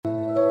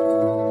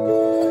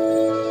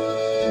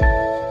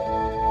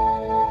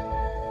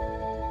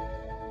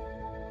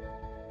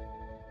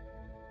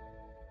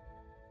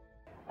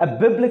A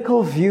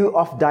biblical view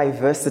of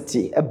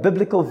diversity. A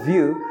biblical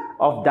view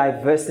of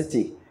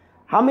diversity.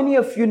 How many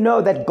of you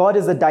know that God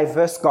is a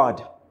diverse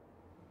God?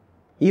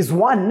 He's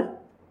one,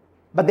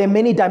 but there are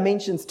many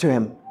dimensions to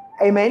him.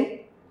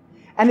 Amen?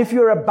 And if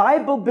you're a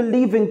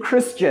Bible-believing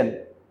Christian,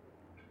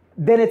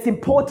 then it's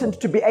important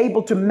to be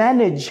able to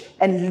manage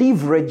and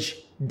leverage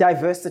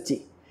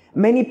diversity.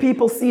 Many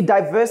people see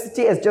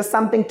diversity as just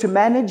something to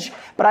manage,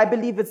 but I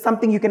believe it's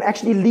something you can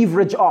actually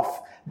leverage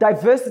off.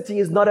 Diversity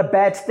is not a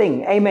bad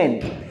thing.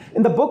 Amen.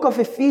 In the book of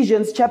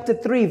Ephesians chapter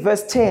 3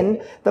 verse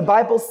 10, the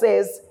Bible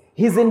says,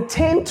 his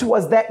intent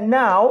was that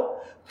now,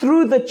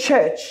 through the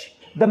church,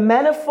 the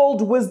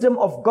manifold wisdom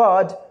of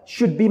God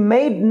should be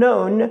made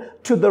known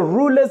to the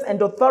rulers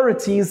and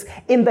authorities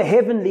in the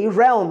heavenly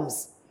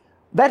realms.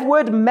 That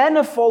word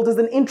manifold is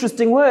an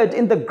interesting word.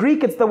 In the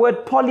Greek, it's the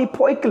word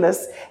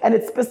polypoikilos, and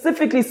it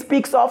specifically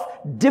speaks of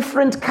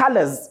different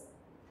colors.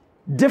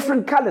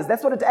 Different colors.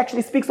 That's what it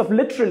actually speaks of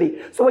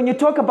literally. So when you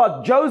talk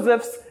about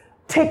Joseph's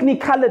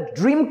technicolored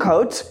dream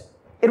coat,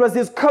 it was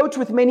his coat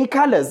with many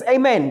colors.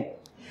 Amen.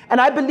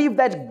 And I believe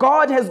that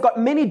God has got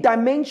many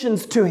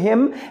dimensions to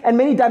him and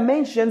many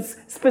dimensions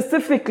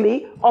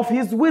specifically of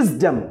his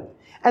wisdom.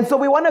 And so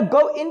we want to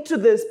go into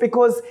this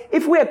because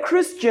if we are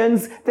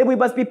Christians, then we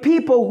must be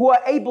people who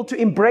are able to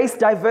embrace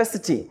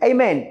diversity.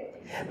 Amen.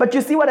 But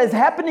you see what is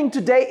happening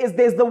today is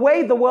there's the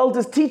way the world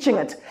is teaching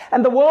it.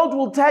 And the world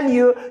will tell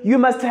you, you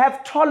must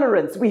have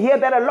tolerance. We hear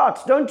that a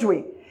lot, don't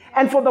we?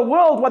 And for the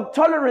world, what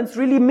tolerance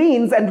really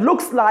means and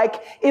looks like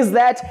is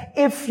that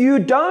if you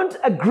don't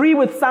agree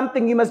with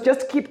something, you must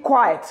just keep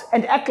quiet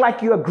and act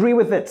like you agree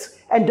with it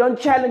and don't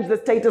challenge the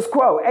status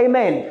quo.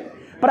 Amen.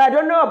 But I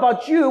don't know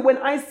about you, when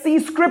I see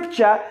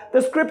scripture,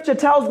 the scripture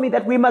tells me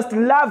that we must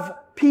love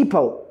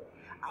people.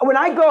 When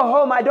I go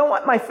home, I don't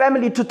want my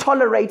family to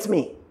tolerate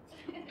me.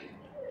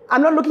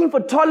 I'm not looking for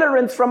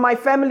tolerance from my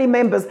family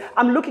members.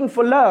 I'm looking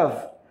for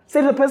love. Say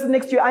to the person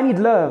next to you, I need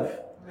love.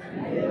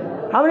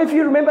 How many of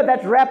you remember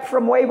that rap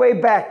from way, way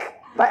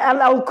back by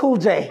LL Cool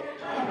J?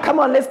 Come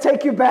on, let's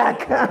take you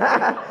back.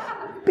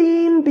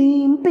 Beam,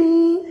 beam,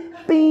 beam,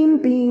 beam,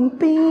 beam,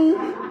 beam,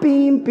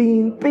 beam,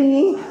 beam,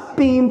 beam,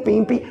 beam,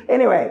 beam, beam.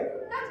 Anyway,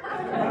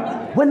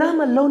 when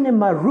I'm alone in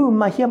my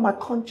room, I hear my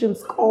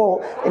conscience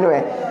call.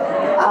 Anyway,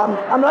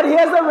 I'm not here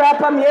as a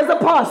rapper, I'm here as a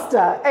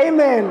pastor.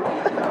 Amen.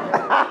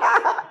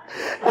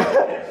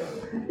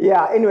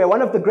 Yeah, anyway,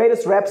 one of the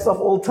greatest raps of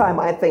all time,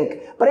 I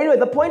think. But anyway,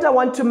 the point I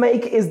want to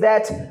make is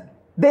that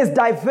there's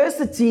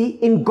diversity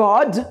in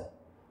God.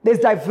 There's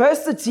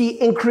diversity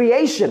in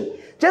creation.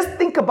 Just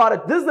think about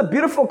it. This is a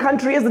beautiful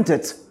country, isn't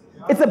it?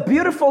 It's a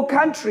beautiful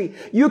country.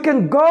 You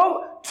can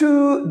go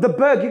to the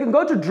Berg. You can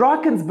go to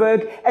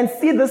Drakensberg and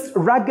see this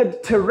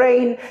rugged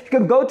terrain. You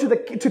can go to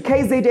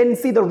KZN and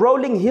see the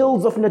rolling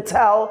hills of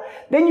Natal.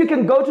 Then you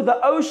can go to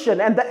the ocean,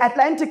 and the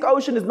Atlantic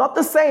Ocean is not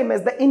the same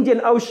as the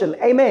Indian Ocean.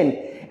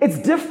 Amen. It's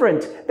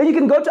different. Then you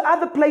can go to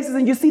other places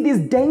and you see these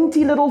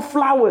dainty little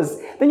flowers.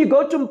 Then you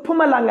go to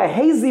Mpumalanga,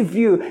 Hazy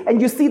View,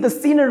 and you see the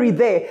scenery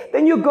there.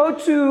 Then you go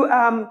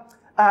to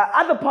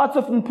other parts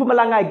of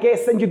Mpumalanga, I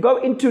guess, and you go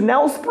into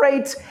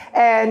Nelspruit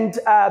and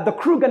the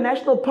Kruger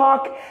National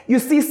Park. You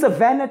see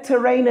savanna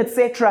terrain,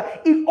 etc.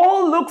 It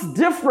all looks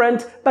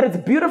different, but it's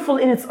beautiful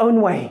in its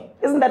own way.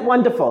 Isn't that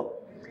wonderful?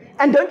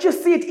 And don't you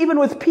see it even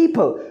with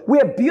people?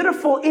 We're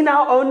beautiful in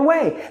our own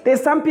way.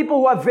 There's some people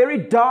who are very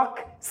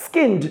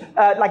dark-skinned,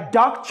 like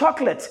dark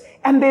chocolate,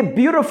 and they're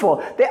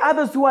beautiful. There are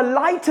others who are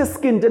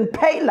lighter-skinned and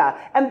paler,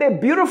 and they're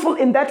beautiful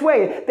in that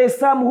way. There's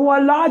some who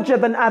are larger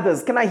than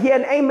others. Can I hear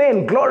an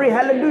amen? Glory,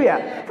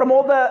 hallelujah, from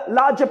all the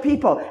larger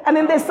people. And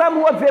then there's some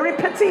who are very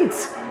petite.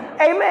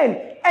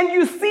 Amen. And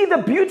you see the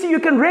beauty, you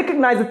can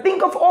recognize it.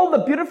 Think of all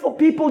the beautiful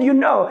people you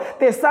know.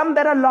 There's some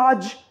that are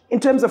large in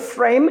terms of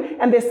frame,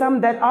 and there's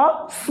some that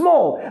are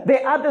small.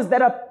 There are others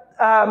that are,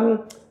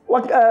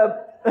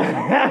 I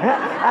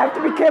have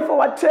to be careful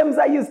what terms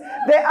I use.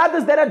 There are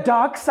others that are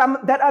dark, some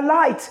that are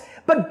light.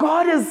 But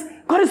God is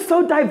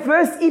so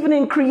diverse even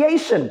in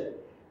creation.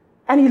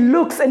 And he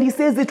looks and he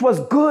says it was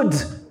good.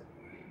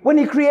 When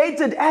he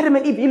created Adam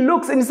and Eve, he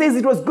looks and he says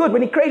it was good.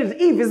 When he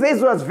created Eve, he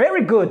says it was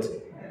very good.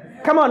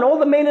 Come on, all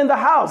the men in the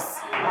house.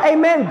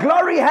 Amen.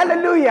 Glory,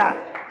 hallelujah.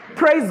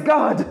 Praise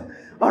God.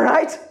 All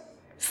right?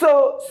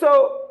 So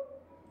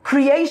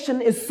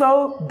creation is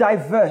so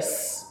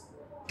diverse.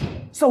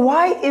 So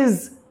why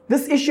is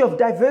this issue of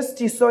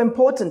diversity is so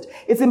important?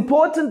 It's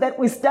important that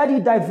we study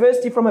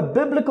diversity from a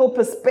biblical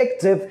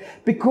perspective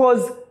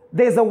because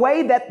there's a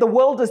way that the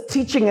world is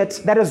teaching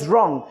it that is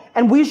wrong.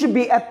 And we should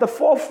be at the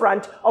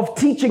forefront of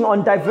teaching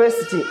on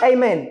diversity.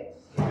 Amen.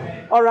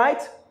 All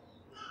right?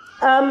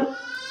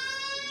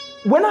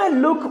 When I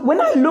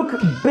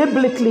look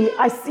biblically,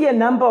 I see a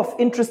number of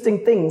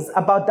interesting things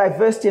about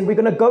diversity, and we're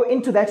going to go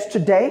into that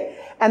today.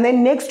 And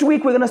then next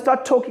week, we're going to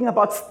start talking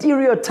about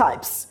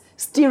stereotypes,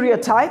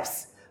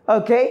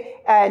 okay,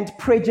 and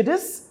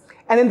prejudice.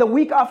 And then the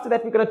week after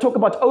that, we're going to talk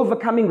about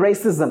overcoming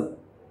racism.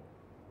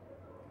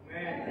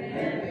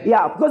 Amen.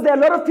 Yeah, because there are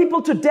a lot of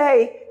people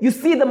today, you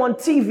see them on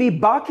TV,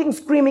 barking,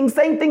 screaming,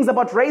 saying things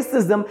about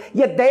racism,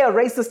 yet they are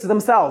racist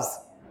themselves.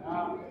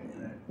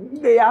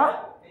 Yeah?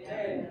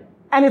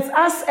 And it's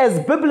us as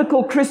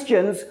biblical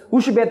Christians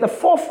who should be at the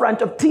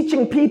forefront of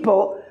teaching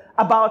people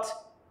about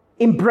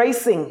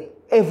embracing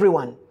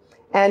everyone.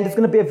 And it's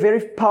going to be a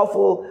very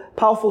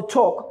powerful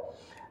talk.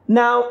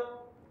 Now,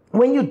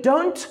 when you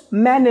don't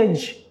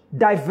manage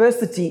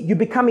diversity, you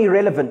become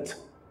irrelevant.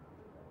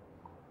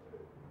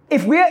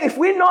 If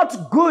we're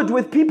not good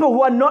with people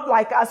who are not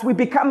like us, we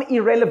become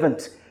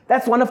irrelevant.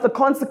 That's one of the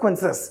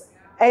consequences.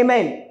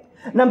 Amen.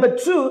 Number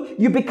 2,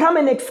 you become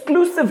an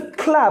exclusive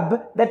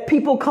club that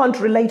people can't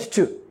relate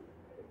to.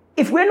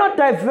 If we're not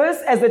diverse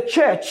as a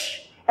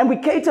church and we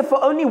cater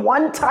for only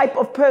one type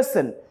of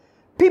person,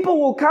 people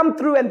will come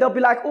through and they'll be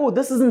like, oh,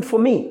 this isn't for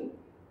me.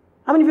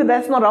 How many of you,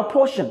 that's not our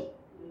portion?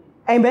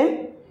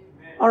 Amen?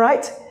 All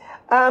right.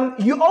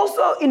 You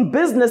also, in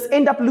business,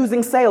 end up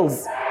losing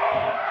sales.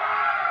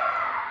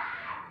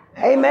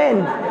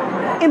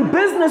 Amen. In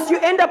business, you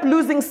end up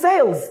losing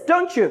sales,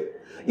 don't you?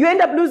 You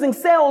end up losing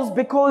sales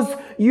because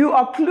you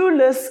are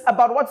clueless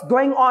about what's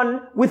going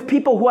on with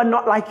people who are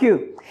not like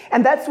you.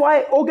 And that's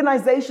why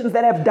organizations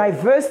that have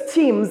diverse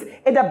teams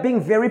end up being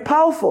very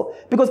powerful,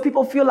 because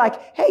people feel like,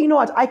 hey, you know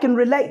what? I can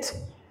relate.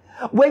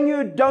 When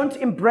you don't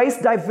embrace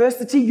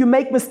diversity, you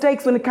make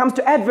mistakes when it comes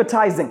to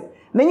advertising.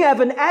 Then you have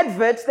an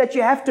advert that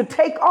you have to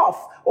take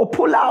off or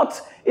pull out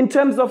in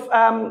terms of,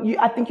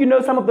 I think you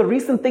know some of the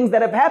recent things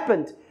that have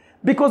happened.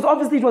 Because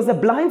obviously it was a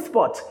blind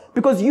spot,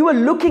 because you were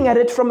looking at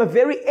it from a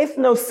very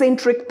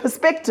ethnocentric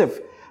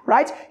perspective,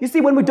 right? You see,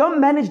 when we don't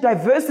manage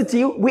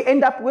diversity, we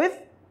end up with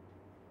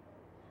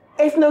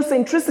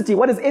ethnocentricity.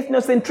 What is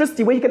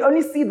ethnocentricity? Where you can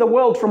only see the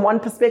world from one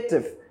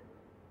perspective.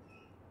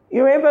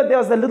 You remember there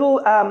was a little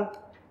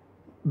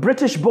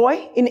British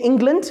boy in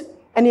England,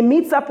 and he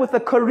meets up with a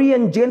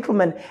Korean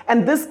gentleman,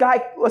 and this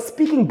guy was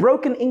speaking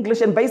broken English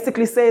and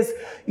basically says,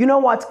 you know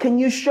what, can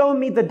you show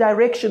me the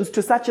directions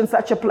to such and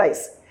such a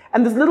place?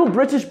 And this little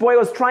British boy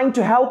was trying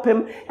to help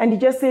him, and he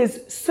just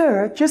says,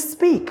 sir, just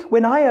speak.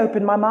 When I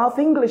open my mouth,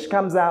 English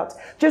comes out.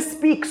 Just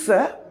speak,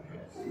 sir.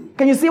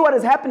 Can you see what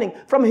is happening?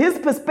 From his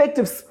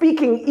perspective,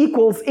 speaking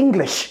equals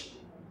English.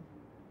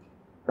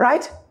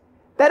 Right?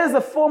 That is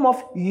a form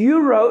of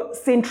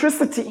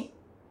Eurocentricity.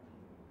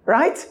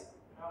 Right?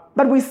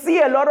 But we see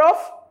a lot of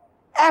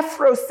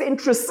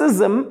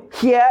Afrocentrism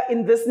here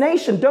in this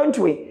nation, don't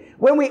we?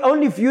 When we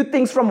only view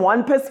things from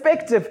one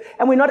perspective,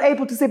 and we're not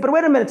able to say, but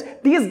wait a minute,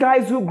 these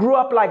guys who grew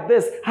up like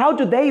this, how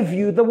do they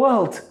view the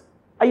world?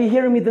 Are you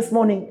hearing me this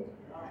morning?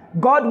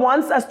 God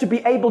wants us to be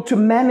able to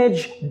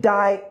manage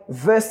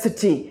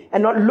diversity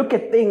and not look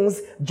at things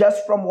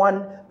just from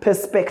one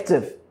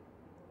perspective.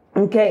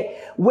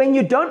 Okay, when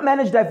you don't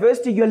manage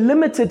diversity, you're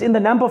limited in the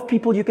number of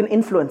people you can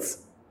influence.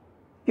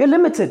 You're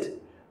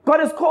limited. God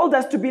has called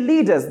us to be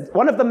leaders.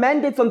 One of the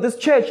mandates on this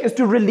church is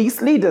to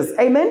release leaders.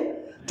 Amen?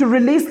 To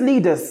release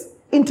leaders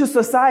into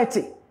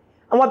society.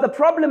 And what the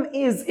problem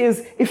is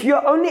if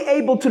you're only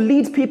able to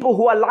lead people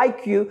who are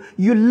like you,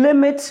 you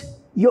limit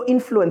your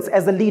influence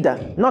as a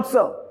leader. Not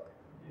so.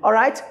 All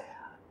right?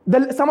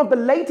 Some of the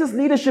latest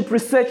leadership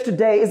research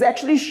today is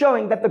actually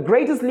showing that the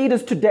greatest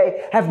leaders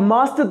today have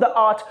mastered the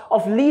art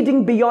of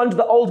leading beyond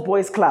the old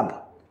boys club.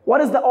 What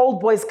is the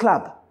old boys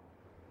club?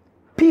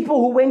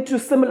 People who went to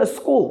similar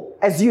school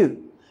as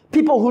you.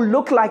 People who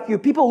look like you,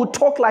 people who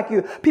talk like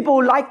you, people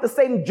who like the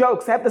same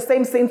jokes, have the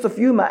same sense of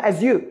humor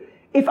as you.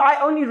 If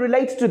I only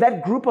relate to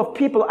that group of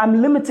people,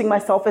 I'm limiting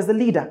myself as a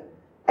leader.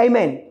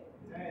 Amen.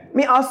 Let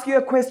me ask you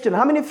a question.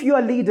 How many of you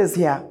are leaders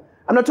here?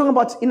 I'm not talking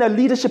about in a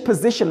leadership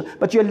position,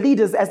 but you're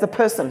leaders as a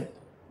person.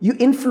 You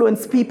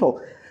influence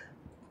people.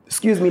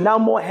 Excuse me, now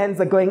more hands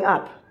are going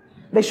up.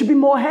 There should be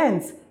more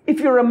hands. If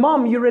you're a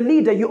mom, you're a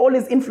leader, you're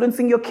always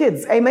influencing your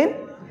kids. Amen?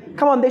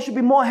 Come on, there should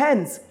be more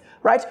hands.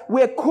 Right?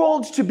 We're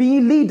called to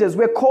be leaders.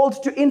 We're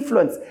called to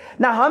influence.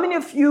 Now, how many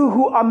of you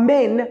who are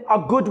men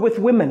are good with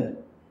women?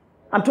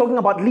 I'm talking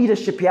about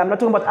leadership here. I'm not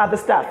talking about other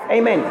stuff.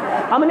 Amen.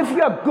 How many of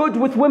you are good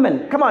with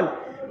women? Come on.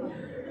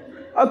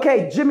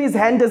 Okay, Jimmy's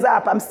hand is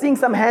up. I'm seeing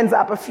some hands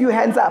up, a few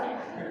hands up.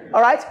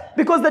 All right?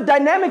 Because the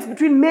dynamics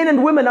between men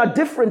and women are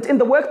different in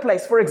the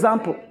workplace, for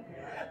example.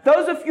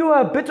 Those of you who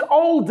are a bit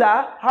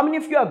older, how many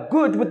of you are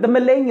good with the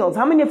millennials?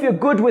 How many of you are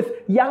good with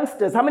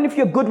youngsters? How many of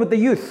you are good with the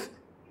youth?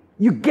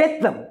 You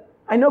get them.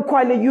 I know,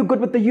 Kwale, you're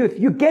good with the youth.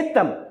 You get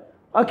them.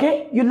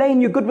 Okay?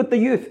 Elaine, you're good with the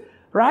youth.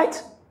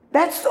 Right?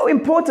 That's so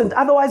important.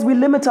 Otherwise, we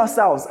limit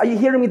ourselves. Are you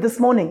hearing me this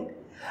morning?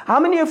 How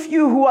many of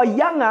you who are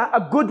younger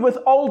are good with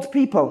old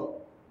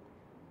people?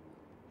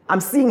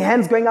 I'm seeing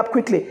hands going up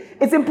quickly.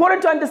 It's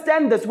important to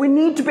understand this. We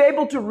need to be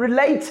able to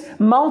relate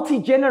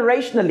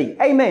multi-generationally.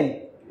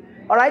 Amen.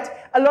 All right?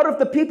 A lot of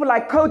the people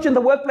I coach in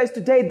the workplace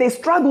today, they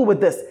struggle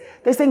with this.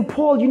 They're saying,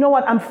 Paul, you know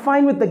what? I'm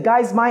fine with the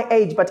guys my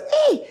age, but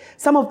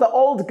some of the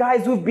old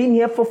guys who've been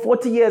here for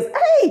 40 years,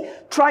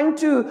 trying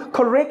to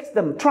correct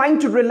them, trying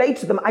to relate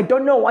to them. I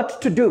don't know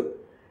what to do.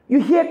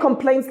 You hear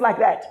complaints like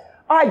that.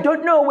 I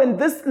don't know when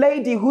this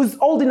lady who's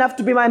old enough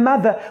to be my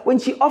mother, when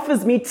she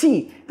offers me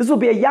tea, this will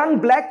be a young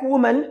black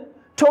woman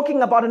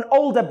talking about an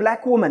older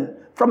black woman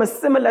from a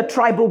similar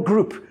tribal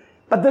group.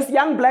 But this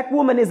young black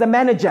woman is a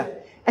manager.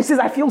 And she says,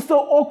 I feel so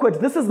awkward.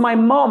 This is my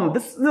mom.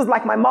 This is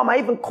like my mom. I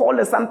even call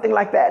her something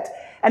like that.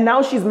 And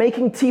now she's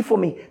making tea for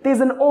me. There's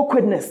an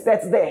awkwardness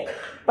that's there.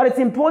 But it's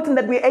important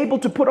that we're able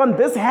to put on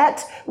this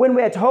hat when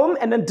we're at home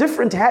and a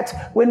different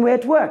hat when we're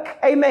at work.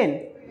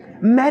 Amen.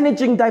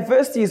 Managing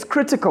diversity is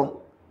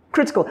critical.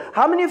 Critical.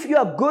 How many of you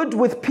are good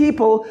with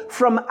people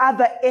from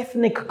other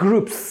ethnic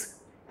groups?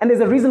 And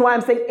there's a reason why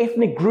I'm saying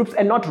ethnic groups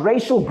and not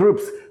racial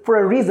groups, for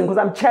a reason, because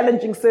I'm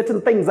challenging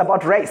certain things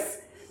about race.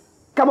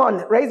 Come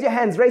on, raise your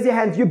hands, raise your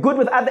hands. You're good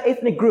with other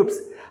ethnic groups.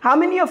 How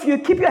many of you,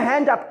 keep your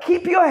hand up,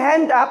 keep your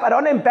hand up. I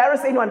don't want to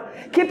embarrass anyone.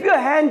 Keep your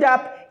hand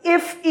up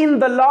if in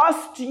the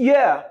last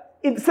year,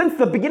 since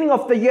the beginning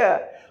of the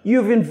year,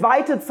 you've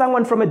invited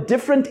someone from a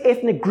different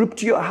ethnic group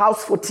to your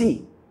house for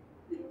tea.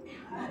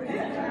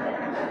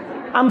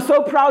 I'm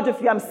so proud of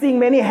you. I'm seeing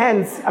many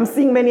hands. I'm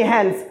seeing many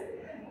hands.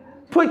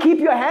 Keep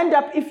your hand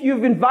up if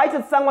you've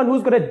invited someone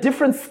who's got a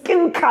different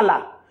skin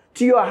color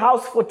to your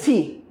house for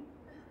tea.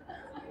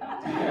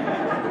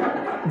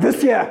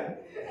 This year.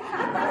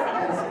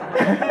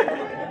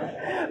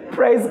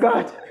 Praise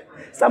God.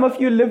 Some of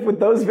you live with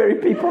those very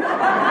people.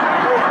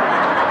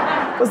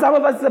 For some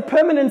of us, it's a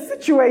permanent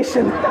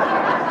situation.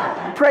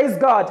 Praise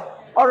God.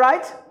 All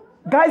right?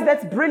 Guys,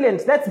 that's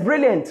brilliant. That's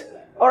brilliant.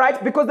 All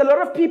right? Because a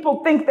lot of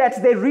people think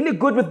that they're really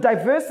good with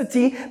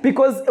diversity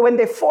because when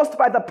they're forced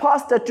by the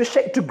pastor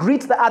to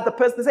greet the other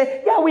person, they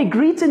say, yeah, we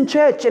greet in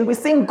church and we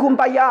sing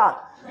Kumbaya,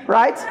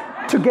 right?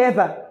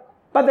 Together.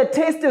 But the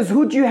test is,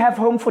 who do you have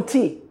home for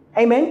tea?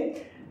 Amen?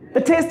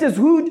 The test is,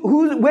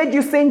 where do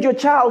you send your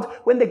child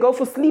when they go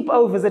for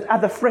sleepovers at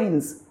other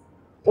friends?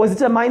 Or is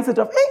it a mindset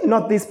of,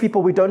 not these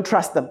people, we don't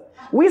trust them?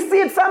 We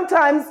see it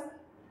sometimes.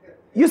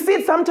 You see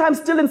it sometimes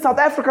still in South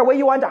Africa where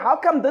you wonder, how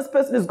come this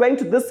person is going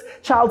to this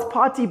child's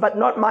party but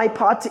not my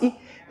party?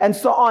 And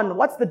so on.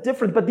 What's the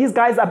difference? But these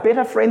guys are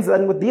better friends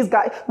than with these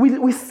guys.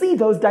 We see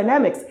those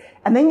dynamics.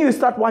 And then you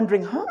start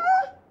wondering,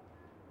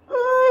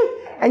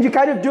 and you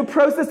kind of do a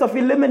process of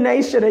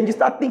elimination and you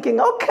start thinking,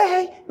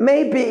 okay,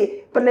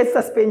 maybe, but let's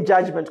suspend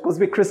judgment because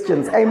we're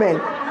Christians.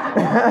 Amen.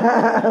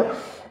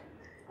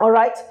 All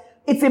right.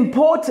 It's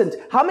important.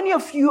 How many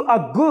of you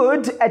are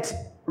good at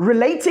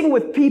relating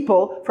with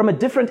people from a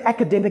different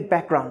academic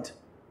background?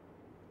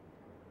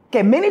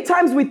 Okay, many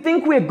times we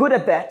think we're good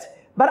at that,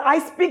 but I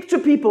speak to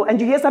people and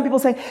you hear some people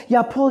saying,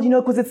 yeah, Paul,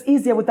 because it's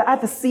easier with the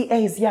other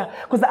CAs, yeah,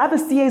 because the other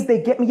CAs, they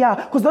get me, yeah,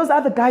 because those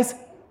other guys.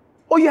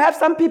 Or you have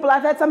some people,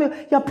 I've had some people,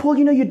 yeah, Paul,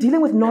 you're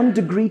dealing with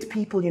non-degreed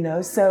people,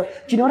 so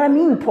do you know what I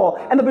mean, Paul?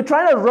 And they'll be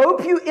trying to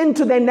rope you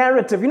into their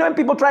narrative. When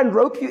people try and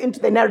rope you into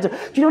their narrative,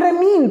 do you know what I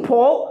mean,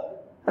 Paul?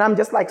 And I'm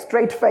just like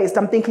straight-faced.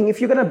 I'm thinking, if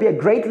you're going to be a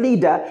great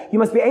leader, you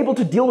must be able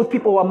to deal with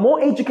people who are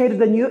more educated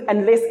than you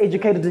and less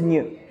educated than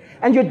you.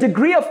 And your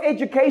degree of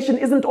education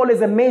isn't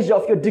always a measure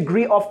of your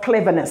degree of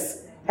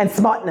cleverness and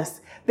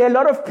smartness. There are a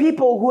lot of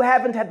people who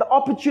haven't had the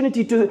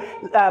opportunity to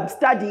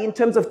study in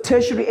terms of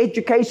tertiary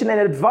education and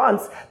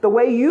advance the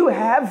way you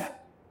have,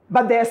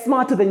 but they're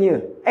smarter than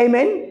you.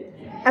 Amen?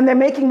 And they're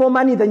making more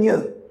money than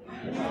you.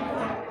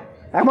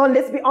 Come on,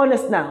 let's be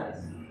honest now.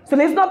 So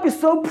let's not be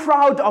so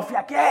proud of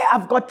yeah,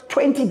 I've got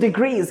 20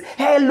 degrees.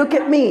 Hey, look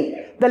at me.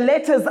 The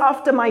letters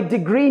after my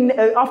degree,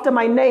 after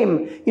my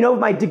name,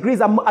 my degrees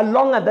are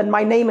longer than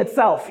my name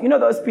itself.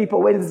 Those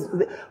people,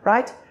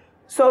 right?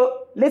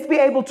 So let's be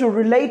able to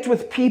relate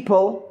with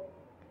people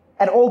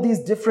at all these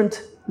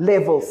different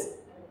levels.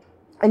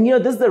 And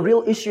this is the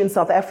real issue in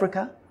South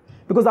Africa,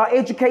 because our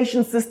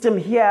education system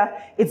here,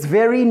 it's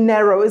very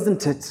narrow,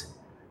 isn't it?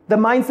 The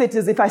mindset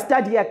is, if I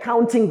study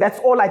accounting, that's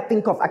all I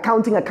think of,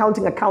 accounting.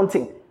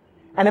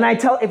 And then I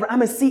tell everyone,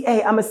 I'm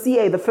a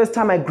CA the first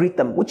time I greet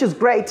them, which is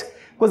great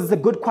because it's a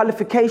good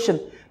qualification.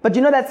 But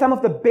you know that some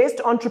of the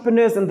best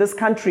entrepreneurs in this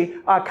country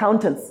are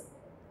accountants.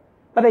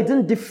 But they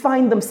didn't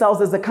define themselves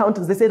as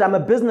accountants. They said, I'm a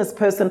business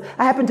person.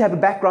 I happen to have a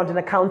background in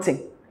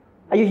accounting.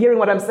 Are you hearing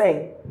what I'm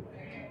saying?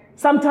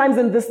 Sometimes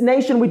in this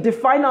nation, we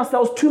define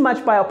ourselves too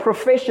much by our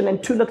profession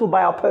and too little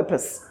by our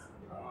purpose.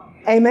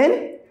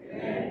 Amen?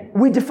 Amen.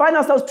 We define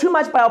ourselves too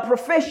much by our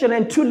profession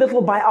and too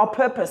little by our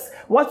purpose.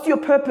 What's your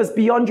purpose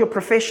beyond your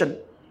profession?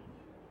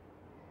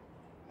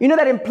 You know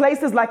that in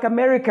places like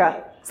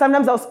America,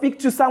 sometimes I'll speak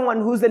to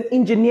someone who's an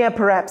engineer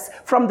perhaps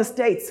from the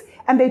States,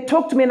 and they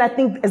talk to me and I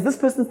think, is this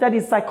person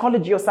studies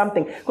psychology or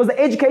something? Because the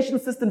education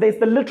system, there's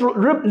the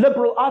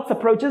liberal arts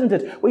approach, isn't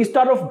it? Where you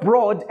start off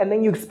broad and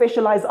then you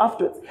specialize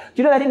afterwards. Do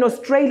you know that in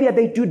Australia,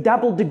 they do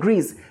double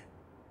degrees?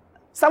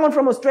 Someone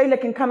from Australia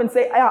can come and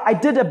say, I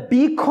did a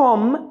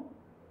BCom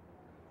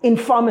in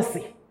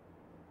pharmacy.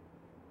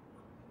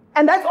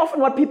 And that's often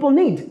what people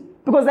need,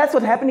 because that's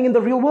what's happening in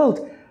the real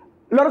world.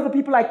 A lot of the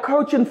people I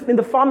coach in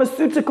the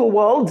pharmaceutical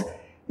world,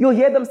 you'll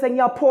hear them saying,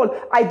 yeah, Paul,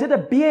 I did a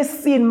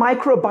BSc in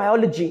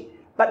microbiology,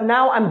 but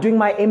now I'm doing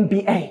my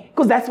MBA,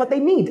 because that's what they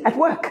need at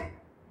work.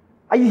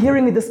 Are you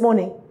hearing me this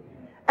morning?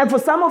 And for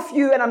some of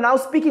you, and I'm now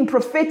speaking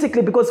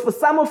prophetically, because for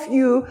some of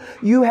you,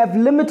 you have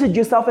limited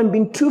yourself and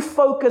been too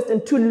focused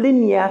and too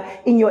linear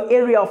in your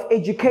area of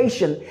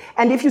education.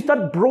 And if you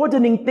start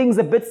broadening things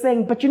a bit,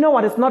 saying, but you know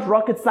what, it's not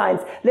rocket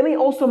science. Let me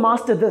also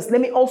master this.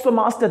 Let me also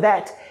master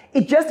that.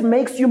 It just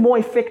makes you more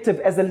effective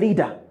as a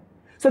leader.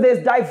 So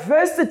there's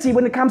diversity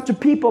when it comes to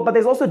people, but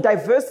there's also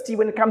diversity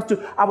when it comes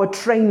to our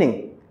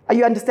training. Are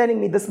you understanding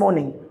me this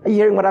morning? Are you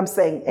hearing what I'm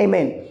saying?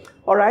 Amen.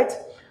 All right.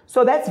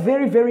 So that's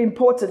very, very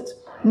important.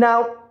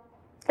 Now,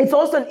 it's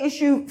also an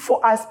issue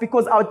for us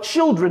because our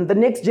children, the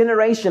next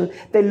generation,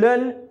 they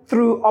learn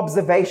through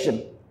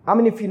observation. How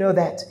many of you know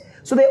that?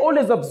 So they're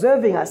always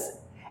observing us.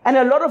 And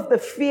a lot of the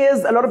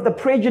fears, a lot of the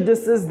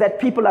prejudices that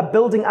people are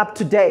building up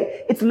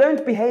today, it's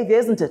learned behavior,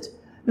 isn't it?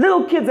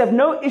 Little kids have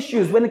no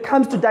issues when it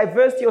comes to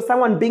diversity or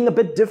someone being a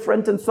bit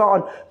different and so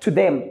on to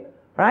them,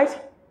 right?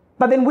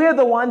 But then we're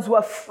the ones who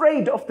are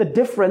afraid of the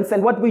difference,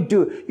 and what we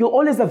do, you'll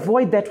always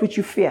avoid that which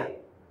you fear.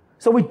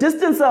 So we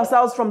distance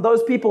ourselves from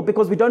those people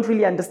because we don't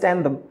really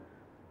understand them,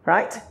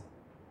 right?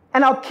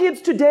 And our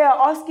kids today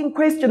are asking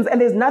questions, and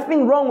there's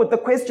nothing wrong with the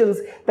questions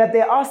that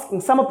they're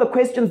asking. Some of the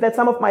questions that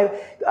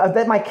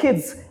that my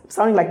kids,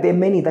 sounding like there are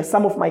many, that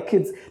some of my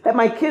kids, that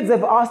my kids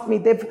have asked me,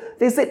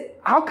 they said,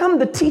 how come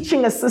the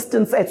teaching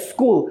assistants at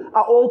school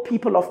are all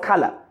people of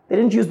color? They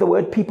didn't use the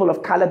word people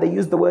of color, they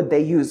used the word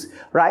they use,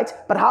 right?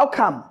 But how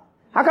come?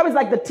 How come it's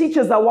like the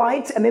teachers are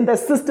white and then the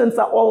assistants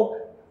are all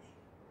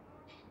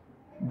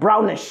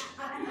brownish?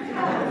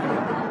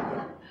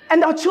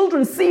 And our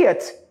children see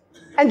it.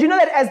 And you know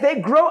that as they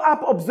grow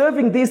up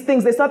observing these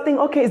things, they start thinking,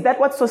 okay, is that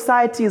what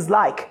society is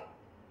like?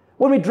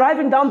 When we're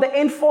driving down the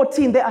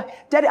N14,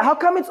 Daddy, how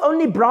come it's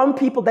only brown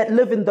people that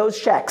live in those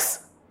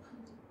shacks?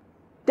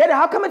 Daddy,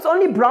 how come it's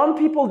only brown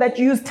people that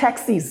use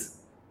taxis?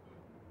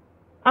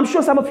 I'm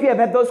sure some of you have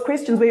had those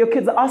questions where your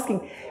kids are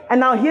asking. And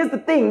now here's the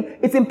thing.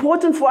 It's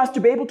important for us to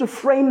be able to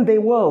frame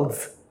their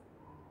worlds,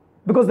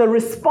 because the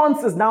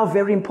response is now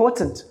very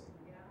important.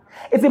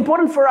 It's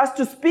important for us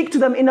to speak to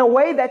them in a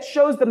way that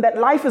shows them that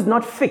life is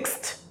not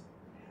fixed,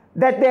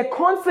 that there are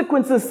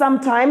consequences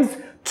sometimes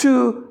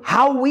to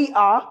how we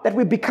are, that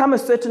we become a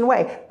certain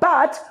way.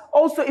 But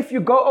also if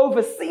you go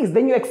overseas,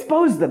 then you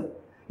expose them.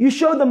 You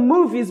show them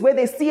movies where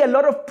they see a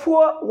lot of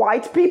poor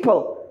white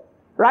people,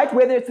 right?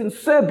 Whether it's in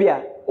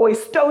Serbia or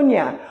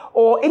Estonia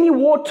or any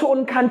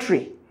war-torn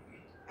country.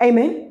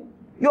 Amen?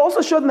 You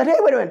also show them that, hey,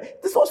 wait a minute,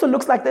 this also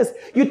looks like this.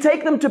 You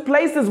take them to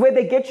places where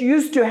they get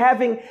used to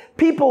having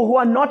people who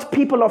are not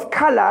people of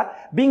color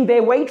being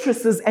their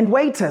waitresses and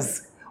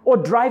waiters or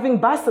driving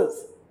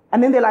buses.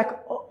 And then they're like,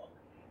 oh.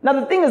 Now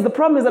the thing is, the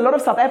problem is a lot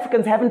of South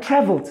Africans haven't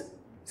traveled.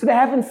 So they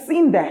haven't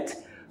seen that.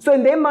 So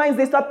in their minds,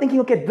 they start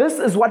thinking, okay, this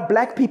is what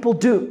black people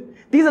do.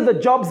 These are the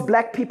jobs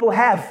black people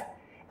have.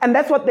 And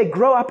that's what they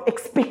grow up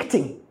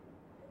expecting.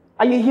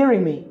 Are you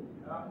hearing me?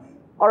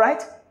 All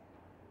right?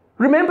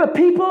 Remember,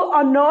 people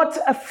are not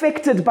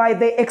affected by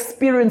their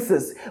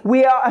experiences.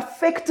 We are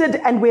affected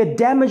and we're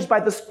damaged by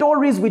the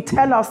stories we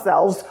tell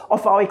ourselves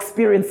of our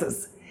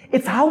experiences.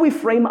 It's how we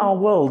frame our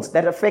world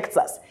that affects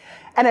us.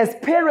 And as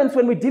parents,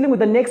 when we're dealing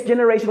with the next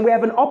generation, we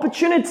have an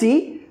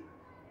opportunity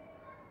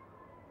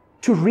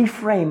to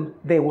reframe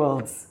their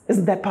worlds.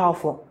 Isn't that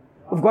powerful?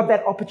 We've got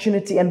that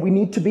opportunity and we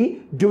need to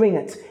be doing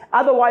it.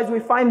 Otherwise, we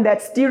find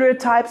that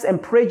stereotypes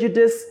and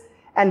prejudice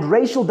and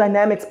racial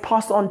dynamics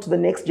pass on to the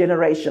next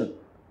generation.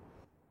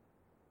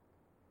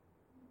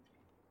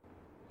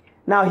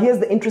 Now, here's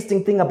the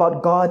interesting thing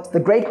about God. The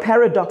great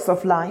paradox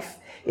of life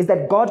is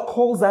that God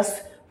calls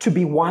us to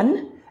be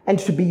one and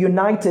to be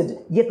united,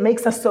 yet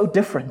makes us so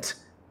different.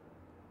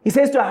 He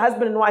says to a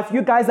husband and wife,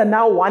 you guys are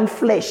now one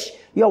flesh.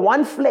 You're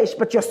one flesh,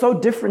 but you're so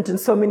different in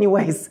so many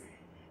ways.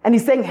 And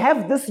he's saying,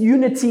 have this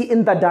unity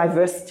in the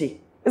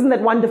diversity. Isn't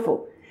that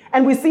wonderful?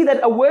 And we see that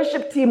a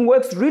worship team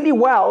works really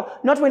well,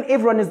 not when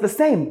everyone is the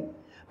same.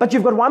 But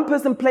you've got one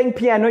person playing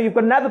piano, you've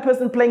got another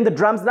person playing the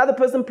drums, another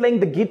person playing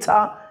the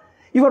guitar.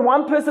 You've got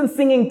one person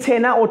singing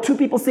tenor or two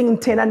people singing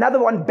tenor, another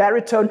one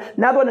baritone,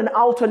 another one an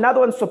alto, another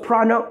one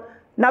soprano,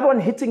 another one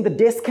hitting the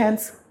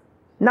descants,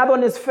 another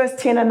one is first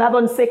tenor, another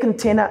one second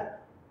tenor.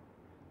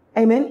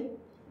 Amen?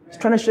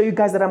 Just trying to show you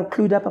guys that I'm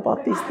clued up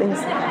about these things.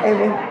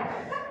 Amen.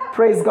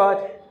 Praise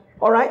God.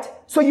 All right?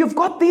 So you've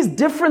got these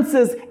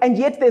differences, and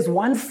yet there's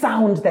one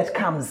sound that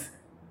comes.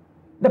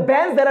 The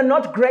bands that are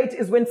not great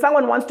is when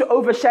someone wants to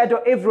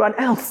overshadow everyone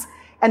else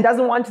and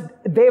doesn't want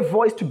their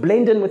voice to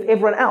blend in with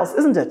everyone else,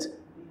 isn't it?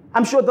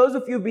 I'm sure those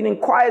of you who've been in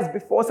choirs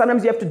before,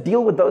 sometimes you have to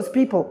deal with those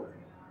people.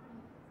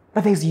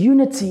 But there's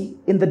unity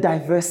in the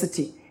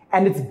diversity,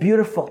 and it's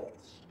beautiful.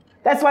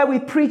 That's why we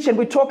preach and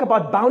we talk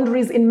about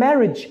boundaries in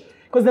marriage.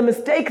 Because the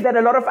mistake that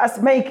a lot of us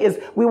make is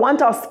we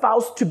want our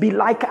spouse to be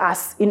like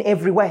us in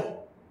every way.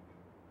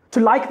 To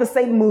like the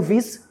same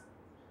movies,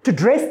 to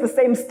dress the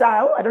same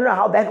style. I don't know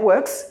how that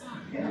works,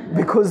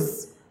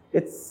 because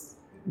it's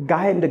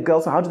guy and a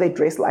girl, so how do they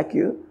dress like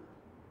you?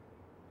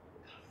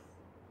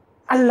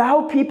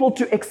 Allow people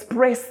to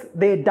express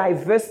their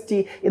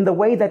diversity in the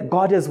way that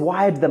God has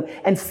wired them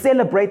and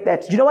celebrate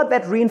that. You know what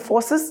that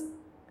reinforces?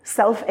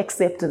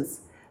 Self-acceptance.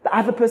 the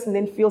other person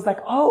then feels like,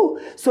 oh,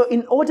 so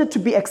in order to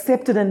be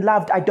accepted and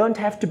loved, I don't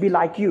have to be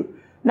like you.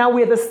 Now,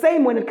 we're the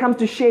same when it comes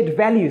to shared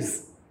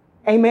values.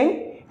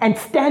 Amen? And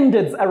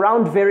standards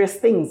around various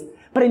things.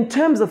 But in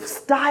terms of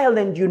style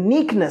and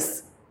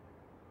uniqueness,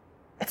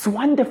 it's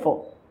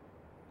wonderful.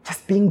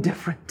 Just being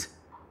different.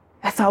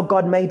 That's how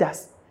God made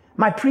us.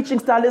 My preaching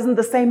style isn't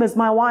the same as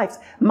my wife's.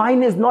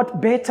 Mine is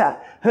not better.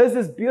 Hers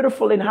is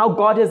beautiful in how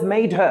God has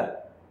made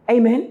her.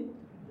 Amen?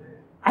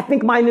 I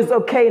think mine is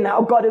okay in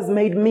how God has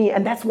made me,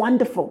 and that's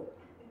wonderful.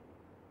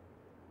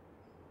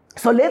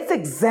 So let's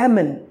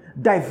examine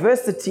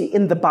diversity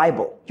in the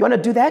Bible. You want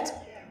to do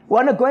that? We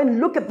want to go and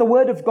look at the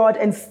Word of God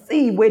and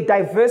see where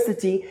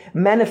diversity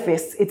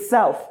manifests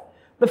itself.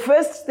 The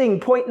first thing,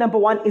 point number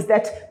one, is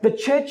that the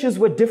churches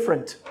were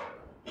different.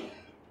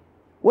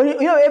 When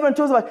everyone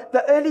talks about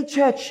the early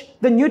church,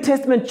 the New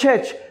Testament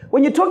church.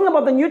 When you're talking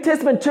about the New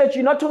Testament church,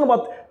 you're not talking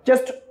about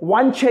just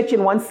one church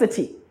in one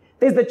city.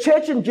 There's the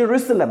church in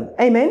Jerusalem.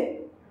 Amen?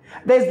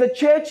 There's the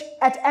church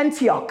at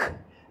Antioch.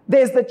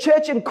 There's the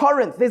church in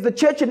Corinth. There's the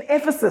church in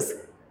Ephesus.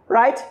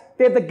 Right?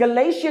 They're the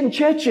Galatian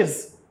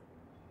churches.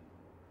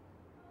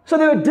 So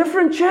there are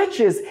different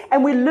churches,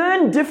 and we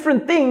learn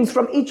different things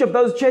from each of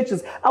those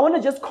churches. I want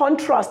to just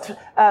contrast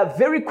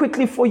very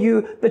quickly for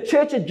you the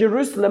church at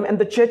Jerusalem and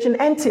the church in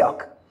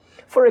Antioch.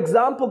 For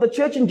example, the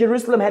church in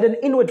Jerusalem had an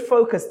inward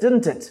focus,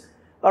 didn't it?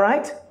 All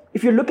right?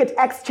 If you look at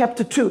Acts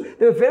chapter 2,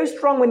 they were very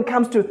strong when it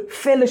comes to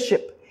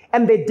fellowship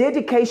and their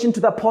dedication to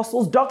the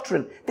apostles'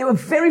 doctrine. They were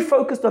very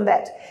focused on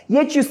that.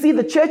 Yet you see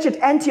the church at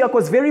Antioch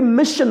was very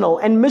missional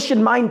and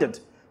mission-minded,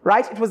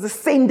 right? It was a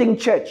sending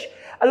church.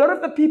 A lot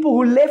of the people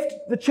who left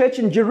the church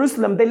in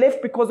Jerusalem, they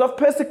left because of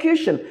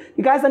persecution.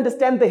 You guys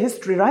understand the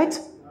history, right?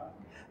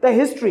 The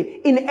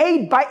history.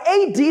 By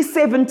AD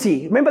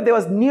 70, remember there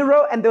was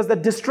Nero and there was the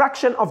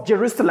destruction of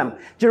Jerusalem.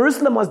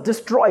 Jerusalem was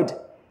destroyed,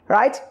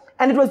 right?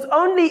 And it was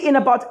only in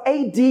about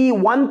AD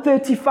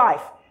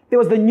 135, there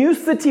was the new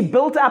city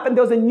built up and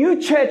there was a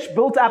new church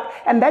built up.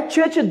 And that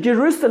church in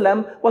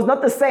Jerusalem was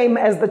not the same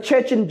as the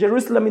church in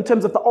Jerusalem in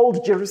terms of the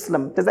old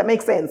Jerusalem. Does that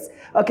make sense?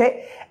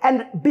 Okay.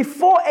 And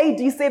before AD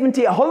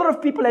 70, a whole lot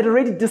of people had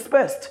already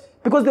dispersed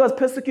because there was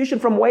persecution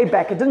from way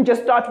back. It didn't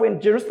just start when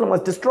Jerusalem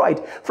was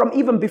destroyed, from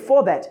even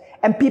before that.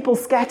 And people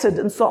scattered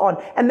and so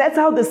on. And that's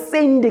how the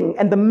sending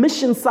and the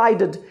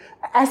mission-sided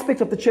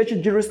aspect of the church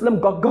in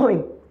Jerusalem got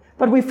going.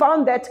 But we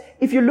found that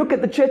if you look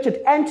at the church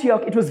at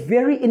Antioch, it was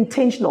very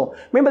intentional.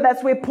 Remember,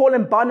 that's where Paul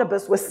and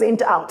Barnabas were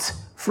sent out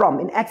from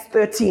in Acts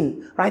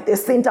 13, right? They're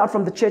sent out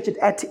from the church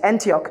at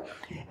Antioch.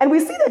 And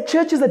we see that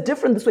churches are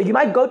different this way. You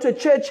might go to a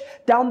church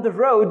down the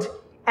road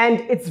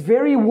and it's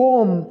very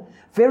warm,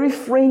 very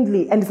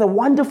friendly, and it's a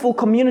wonderful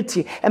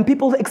community, and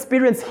people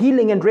experience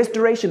healing and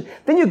restoration.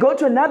 Then you go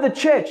to another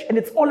church and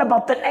it's all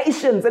about the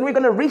nations, and we're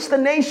going to reach the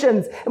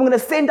nations, and we're going to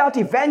send out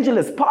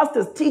evangelists,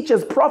 pastors,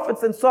 teachers,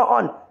 prophets, and so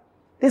on.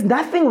 There's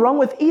nothing wrong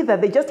with either.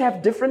 They just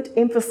have different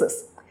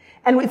emphasis.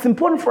 And it's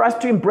important for us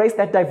to embrace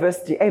that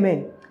diversity.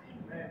 Amen.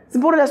 It's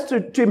important for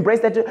us to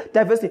embrace that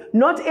diversity.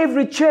 Not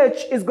every church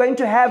is going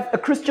to have a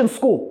Christian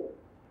school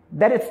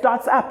that it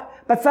starts up,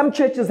 but some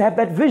churches have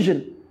that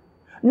vision.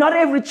 Not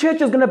every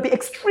church is going to be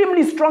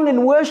extremely strong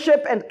in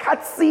worship and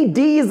cut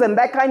CDs and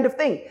that kind of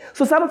thing.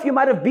 So some of you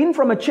might have been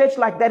from a church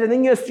like that, and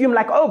then you assume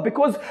like, oh,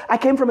 because I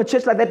came from a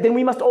church like that, then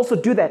we must also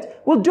do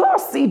that. We'll do our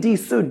CDs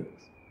soon.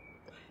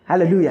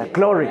 Hallelujah.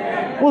 Glory.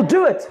 Amen. We'll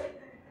do it.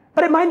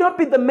 But it might not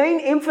be the main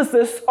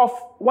emphasis of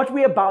what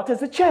we're about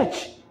as a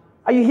church.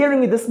 Are you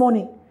hearing me this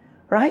morning?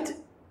 Right?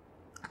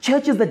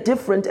 Churches are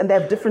different and they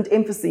have different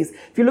emphases.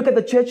 If you look at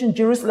the church in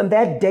Jerusalem, they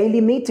had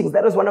daily meetings.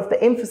 That was one of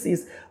the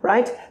emphases,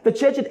 right? The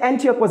church at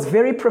Antioch was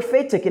very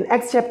prophetic. In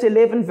Acts chapter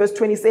 11, verse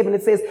 27,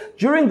 it says,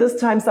 during this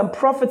time, some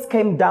prophets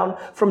came down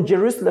from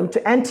Jerusalem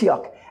to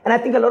Antioch. And I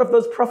think a lot of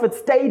those prophets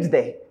stayed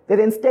there. They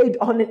then stayed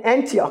on in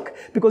Antioch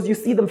because you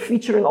see them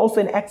featuring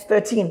also in Acts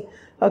 13.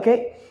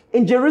 Okay?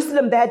 In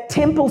Jerusalem, they had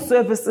temple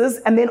services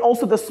and then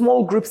also the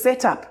small group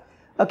setup.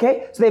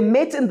 Okay? So they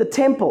met in the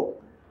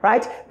temple,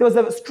 right? There was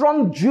a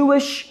strong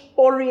Jewish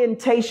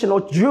orientation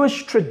or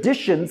Jewish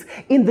traditions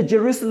in the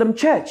Jerusalem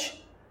church,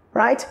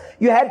 right?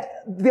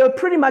 They were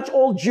pretty much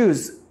all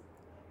Jews.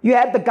 You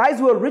had the guys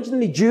who were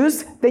originally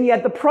Jews, then you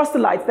had the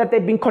proselytes that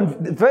they'd been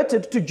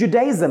converted to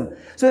Judaism.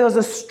 So there was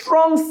a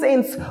strong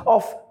sense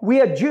of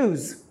we are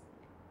Jews.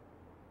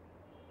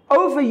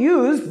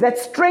 Overused, that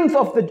strength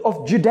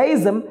of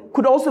Judaism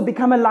could also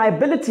become a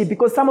liability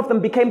because some of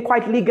them became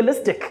quite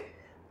legalistic,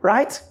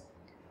 right?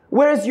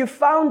 Whereas you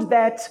found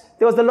that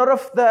there was a lot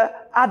of the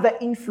other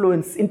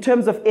influence in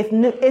terms of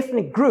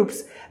ethnic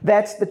groups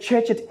that the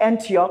church at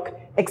Antioch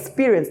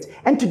experienced.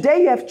 And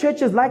today you have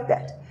churches like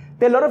that.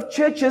 There are a lot of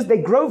churches, they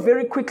grow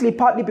very quickly,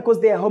 partly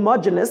because they are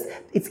homogenous.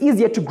 It's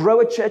easier to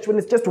grow a church when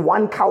it's just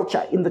one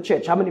culture in the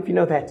church. How many of you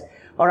know that?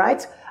 All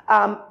right?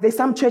 There's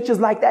some churches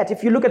like that.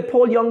 If you look at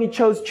Paul Yonggi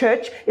Cho's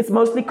church, it's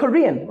mostly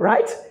Korean,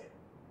 right?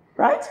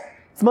 Right?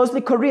 It's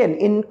mostly Korean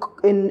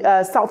in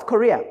South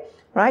Korea.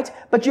 right?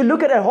 But you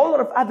look at a whole lot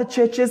of other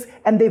churches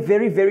and they're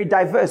very, very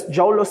diverse.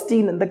 Joel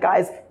Osteen and the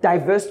guys,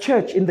 diverse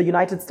church in the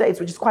United States,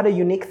 which is quite a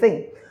unique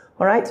thing,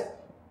 all right?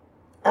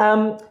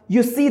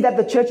 You see that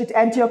the church at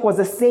Antioch was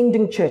a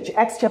sending church.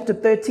 Acts chapter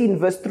 13,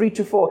 verse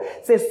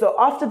 3-4 says, so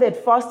after they had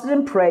fasted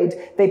and prayed,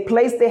 they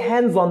placed their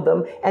hands on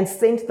them and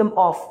sent them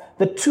off.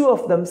 The two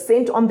of them,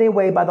 sent on their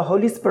way by the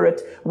Holy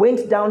Spirit,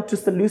 went down to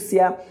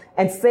Seleucia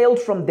and sailed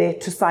from there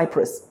to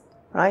Cyprus,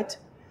 right?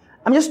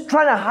 I'm just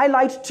trying to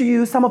highlight to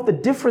you some of the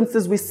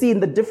differences we see in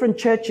the different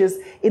churches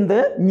in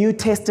the New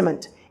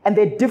Testament and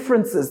their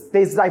differences.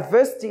 There's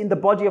diversity in the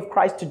body of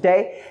Christ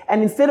today.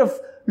 And instead of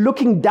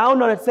looking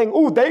down on it saying,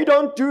 oh, they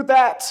don't do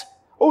that.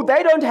 Oh,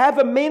 they don't have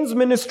a men's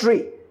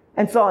ministry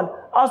and so on.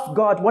 Ask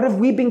God, what have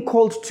we been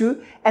called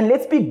to? And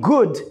let's be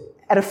good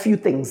at a few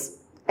things.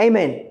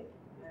 Amen.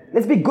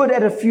 Let's be good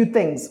at a few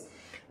things.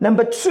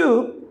 Number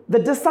two, the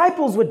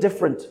disciples were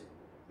different.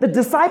 The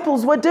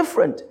disciples were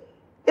different.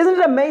 Isn't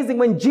it amazing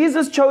when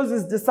Jesus chose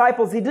his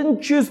disciples, he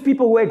didn't choose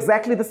people who were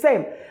exactly the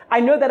same. I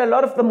know that a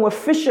lot of them were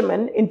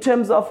fishermen in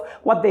terms of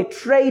what their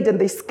trade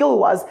and their skill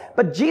was,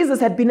 but Jesus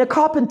had been a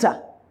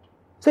carpenter.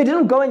 So he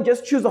didn't go and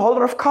just choose a whole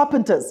lot of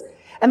carpenters.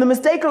 And the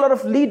mistake a lot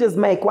of leaders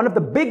make, one of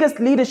the biggest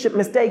leadership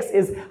mistakes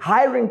is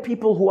hiring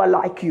people who are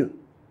like you.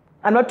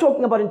 I'm not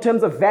talking about in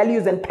terms of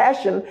values and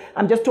passion.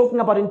 I'm just talking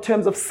about in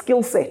terms of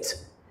skill set.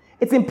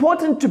 It's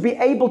important to be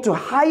able to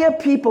hire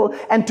people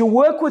and to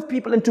work with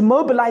people and to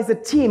mobilize a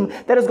team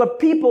that has got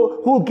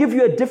people who will give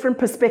you a different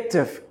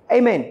perspective.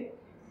 Amen.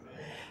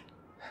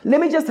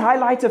 Let me just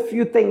highlight a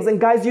few things. And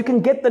guys, you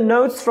can get the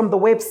notes from the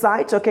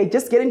website. Okay,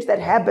 just get into that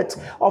habit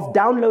of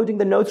downloading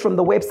the notes from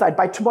the website.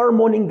 By tomorrow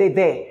morning, they're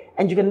there.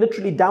 And you can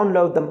literally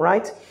download them,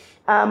 right?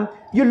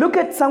 You look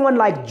at someone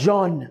like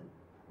John.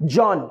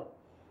 John.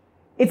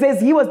 It says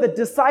he was the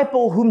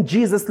disciple whom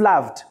Jesus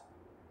loved.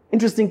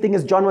 Interesting thing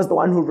is John was the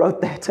one who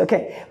wrote that,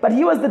 okay? But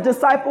he was the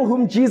disciple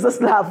whom Jesus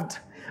loved,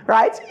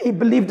 right? He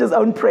believed his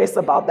own press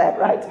about that,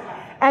 right?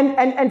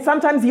 And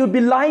sometimes he would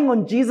be lying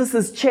on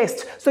Jesus's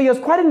chest. So he was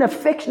quite an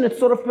affectionate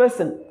sort of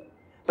person.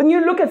 But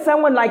you look at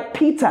someone like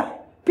Peter.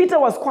 Peter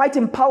was quite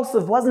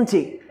impulsive, wasn't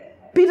he?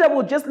 Peter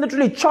would just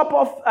literally chop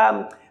off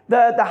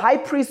the high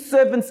priest's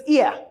servant's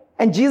ear,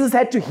 and Jesus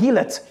had to heal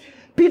it.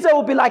 Peter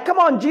would be like, come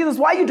on, Jesus,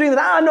 why are you doing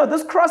that? No,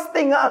 this cross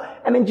thing.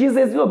 And then Jesus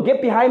says, look,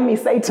 get behind me,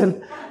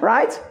 Satan,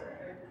 right?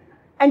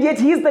 And yet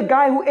he's the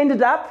guy who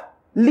ended up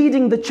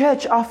leading the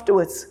church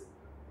afterwards.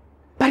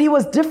 But he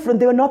was different.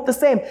 They were not the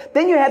same.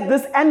 Then you had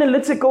this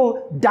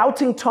analytical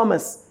doubting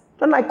Thomas. I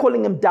don't like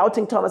calling him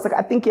doubting Thomas. Like,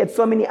 I think he had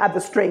so many other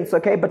strengths,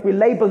 okay? But we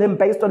label him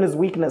based on his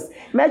weakness.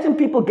 Imagine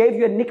people gave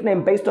you a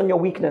nickname based on your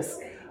weakness,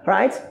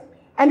 right?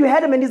 And you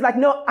had him and he's like,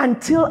 no,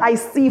 until I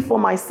see for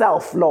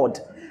myself, Lord.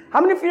 How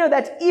many of you know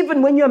that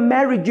even when you're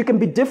married, you can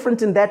be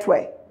different in that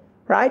way,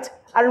 right?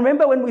 I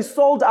remember when we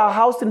sold our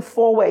house in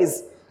 4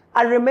 ways.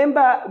 I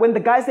remember when the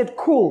guy said,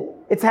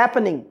 cool, it's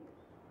happening.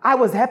 I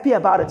was happy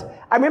about it.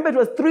 I remember it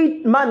was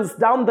 3 months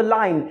down the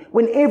line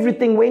when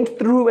everything went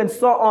through and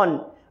so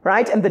on,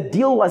 right? And the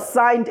deal was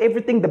signed,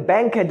 everything the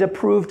bank had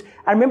approved.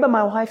 I remember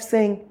my wife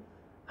saying,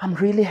 I'm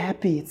really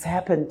happy it's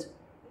happened.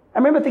 I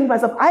remember thinking to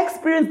myself, I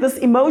experienced this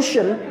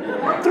emotion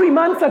 3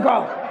 months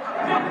ago.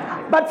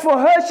 But for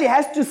her, she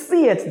has to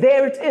see it.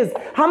 There it is.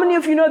 How many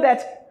of you know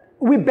that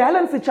we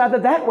balance each other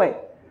that way?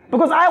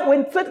 Because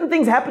when certain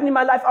things happen in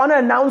my life, I want to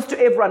announce to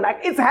everyone,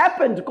 like, it's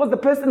happened because the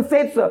person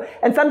said so.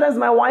 And sometimes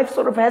my wife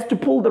sort of has to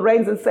pull the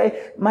reins and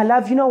say, my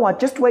love, you know what?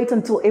 Just wait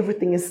until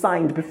everything is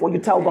signed before you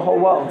tell the whole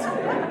world.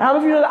 How many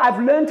of you know that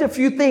I've learned a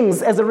few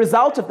things as a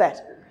result of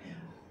that?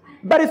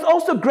 But it's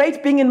also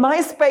great being in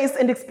my space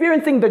and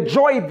experiencing the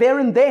joy there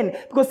and then.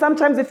 Because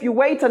sometimes if you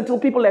wait until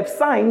people have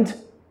signed,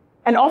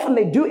 and often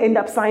they do end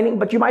up signing,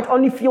 but you might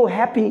only feel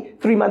happy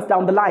 3 months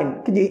down the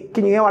line. Can you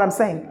hear what I'm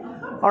saying?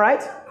 All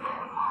right?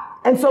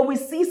 And so we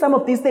see some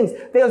of these things.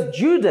 There's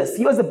Judas.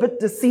 He was a bit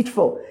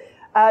deceitful.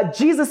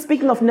 Jesus,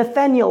 speaking of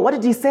Nathanael, what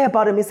did he say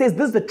about him? He says,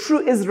 this is the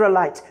true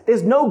Israelite.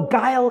 There's no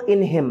guile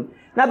in him.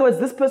 In other words,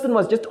 this person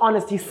was just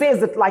honest. He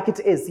says it like it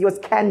is. He was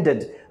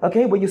candid,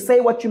 okay, where you say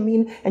what you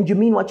mean and you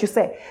mean what you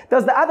say.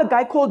 There's the other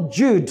guy called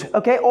Jude,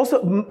 okay,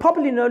 also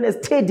popularly known as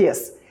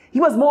Thaddeus. He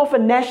was more of a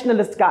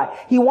nationalist guy.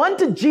 He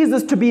wanted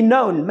Jesus to be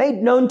known,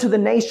 made known to the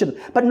nation,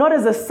 but not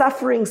as a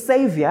suffering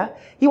savior.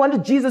 He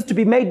wanted Jesus to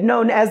be made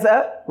known as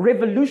a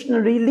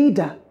revolutionary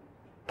leader.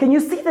 Can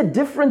you see the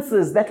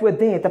differences that were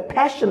there, the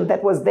passion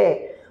that was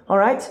there? All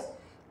right?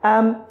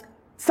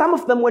 Some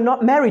of them were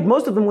not married.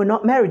 Most of them were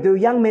not married. They were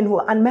young men who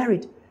were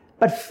unmarried.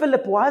 But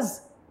Philip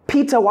was.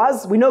 Peter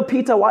was. We know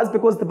Peter was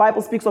because the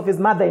Bible speaks of his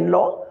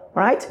mother-in-law,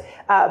 right?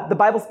 The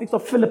Bible speaks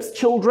of Philip's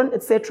children,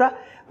 etc.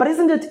 But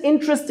isn't it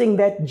interesting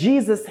that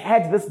Jesus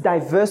had this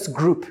diverse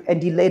group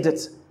and he led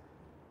it?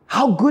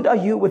 How good are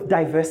you with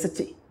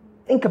diversity?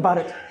 Think about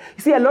it.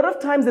 You see, a lot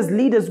of times as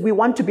leaders, we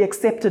want to be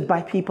accepted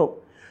by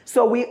people.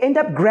 So we end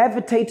up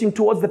gravitating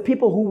towards the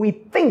people who we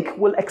think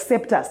will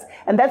accept us.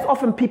 And that's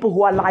often people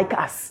who are like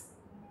us.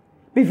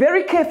 Be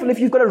very careful. If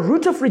you've got a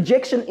root of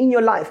rejection in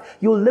your life,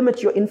 you'll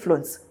limit your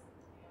influence.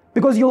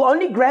 Because you'll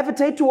only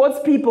gravitate towards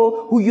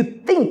people who you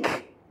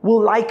think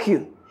will like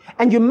you.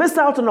 And you miss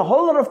out on a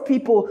whole lot of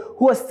people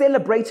who are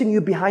celebrating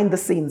you behind the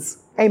scenes.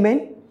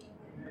 Amen?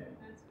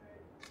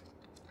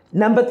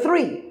 Number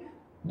 3,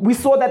 we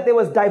saw that there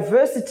was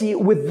diversity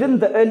within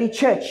the early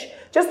church.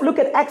 Just look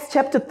at Acts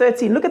chapter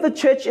 13. Look at the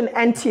church in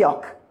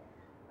Antioch.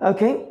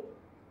 Okay?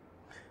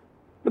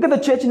 Look at the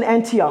church in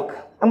Antioch.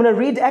 I'm going to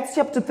read Acts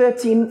chapter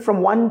 13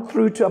 from 1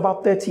 through to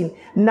about 13.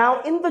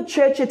 Now, in the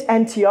church at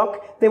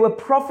Antioch, there were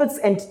prophets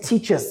and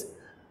teachers.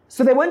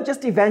 So they weren't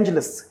just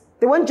evangelists.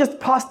 They weren't just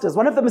pastors.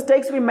 One of the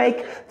mistakes we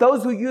make,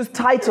 those who use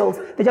titles,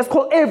 they just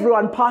call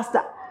everyone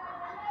pastor.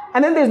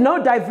 And then there's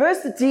no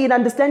diversity in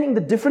understanding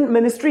the different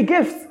ministry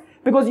gifts.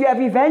 Because you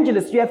have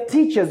evangelists, you have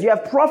teachers, you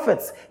have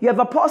prophets, you have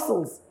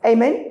apostles.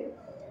 Amen?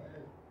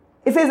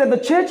 It says at the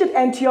church at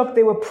Antioch,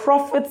 there were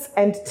prophets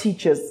and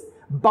teachers.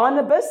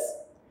 Barnabas,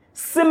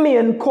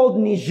 Simeon called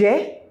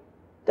Niger.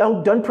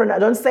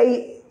 Don't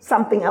say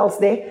something else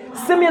there.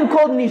 Simeon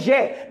called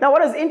Niger. Now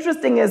what is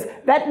interesting is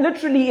that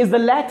literally is the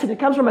Latin. It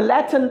comes from a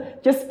Latin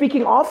just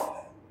speaking of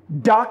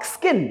dark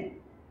skin.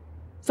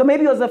 So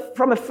maybe it was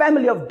from a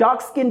family of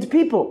dark-skinned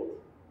people.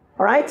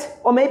 All right?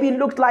 Or maybe it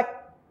looked like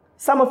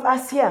some of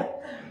us here.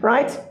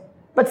 Right?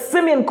 But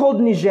Simeon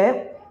called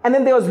Niger. And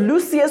then there was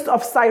Lucius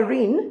of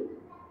Cyrene.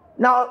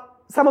 Now,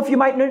 some of you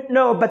might not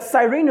know, but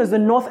Cyrene is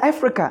in North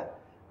Africa.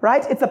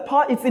 Right?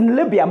 It's in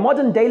Libya,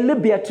 modern day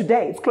Libya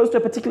today. It's close to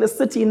a particular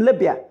city in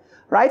Libya.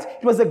 Right?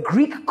 It was a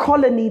Greek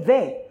colony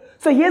there.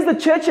 So here's the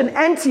church in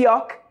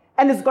Antioch,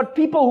 and it's got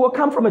people who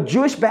come from a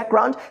Jewish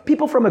background,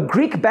 people from a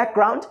Greek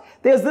background.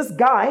 There's this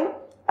guy,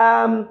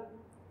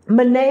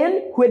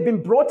 Manaen, who had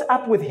been brought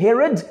up with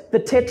Herod, the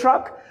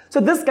Tetrarch. So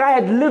this guy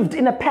had lived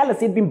in a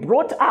palace. He'd been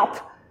brought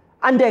up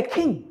under a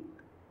king.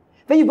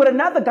 Then you've got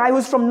another guy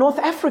who's from North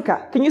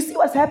Africa. Can you see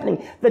what's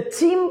happening? The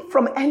team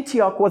from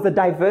Antioch was a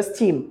diverse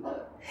team.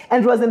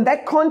 And it was in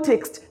that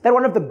context that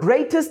one of the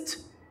greatest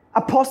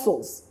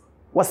apostles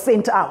was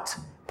sent out,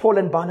 Paul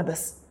and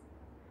Barnabas.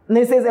 And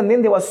then it says, and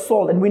then there was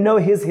Saul, and we know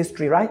his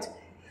history, right?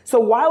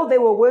 So while they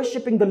were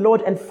worshiping the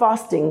Lord and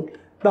fasting,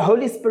 the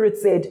Holy Spirit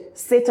said,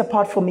 set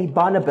apart for me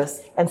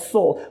Barnabas and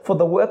Saul for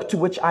the work to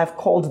which I've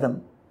called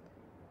them.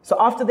 So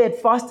after they had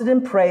fasted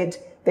and prayed,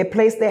 they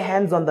placed their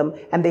hands on them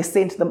and they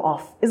sent them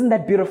off. Isn't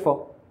that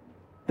beautiful?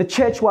 The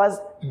church was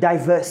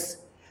diverse.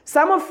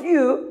 Some of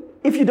you,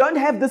 if you don't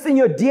have this in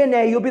your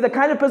DNA, you'll be the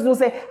kind of person who will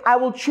say, I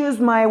will choose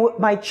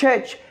my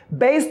church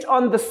based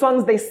on the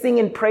songs they sing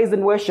in praise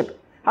and worship.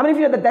 How many of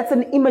you know that that's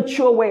an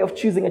immature way of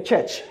choosing a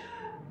church?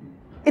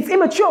 It's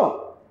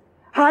immature.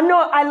 I know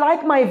I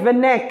like my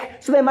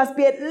vernac, so there must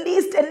be at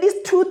least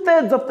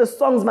 2/3 of the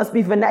songs must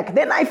be vernac.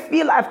 Then I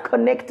feel I've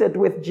connected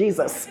with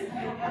Jesus.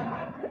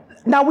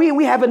 Now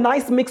we have a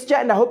nice mixture,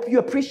 and I hope you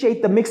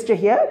appreciate the mixture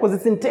here because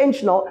it's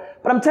intentional.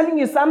 But I'm telling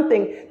you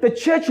something, the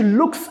church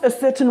looks a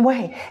certain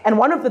way. And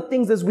one of the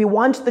things is we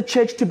want the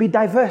church to be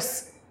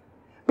diverse.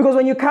 Because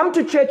when you come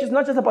to church, it's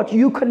not just about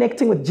you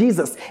connecting with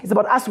Jesus. It's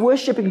about us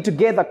worshiping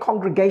together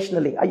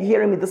congregationally. Are you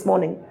hearing me this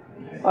morning?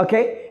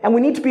 Okay? And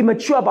we need to be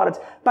mature about it.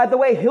 By the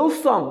way,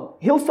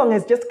 Hillsong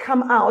has just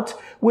come out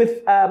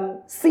with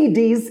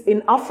CDs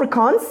in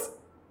Afrikaans.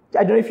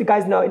 I don't know if you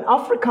guys know. In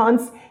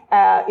Afrikaans,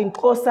 in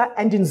Xhosa,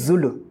 and in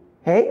Zulu.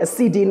 Okay? A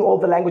CD in all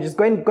the languages.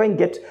 Go and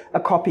get a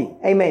copy.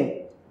 Amen.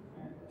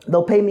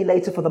 They'll pay me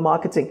later for the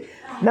marketing.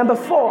 Number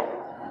 4,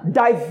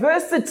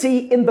 diversity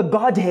in the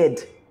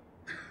Godhead.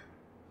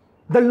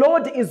 The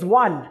Lord is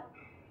one,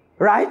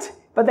 right?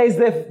 But there's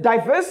the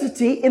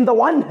diversity in the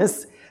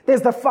oneness.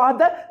 There's the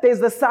Father, there's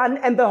the Son,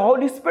 and the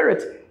Holy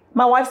Spirit.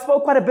 My wife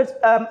spoke quite a bit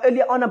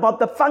earlier on about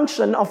the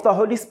function of the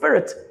Holy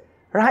Spirit,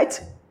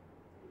 right?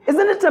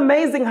 Isn't it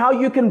amazing how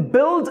you can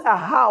build a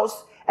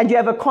house and you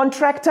have a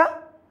contractor,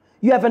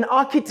 you have an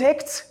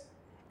architect,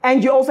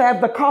 and you also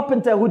have the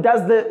carpenter who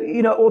does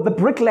or the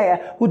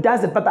bricklayer who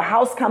does it, but the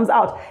house comes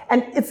out.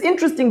 And it's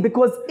interesting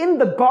because in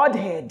the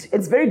Godhead,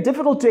 it's very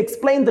difficult to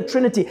explain the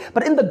Trinity,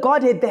 but in the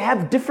Godhead, they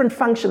have different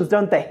functions,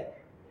 don't they?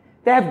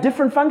 They have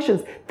different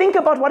functions. Think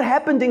about what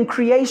happened in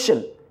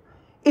creation.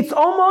 It's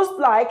almost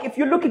like, if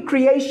you look at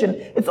creation,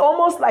 it's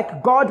almost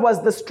like God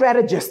was the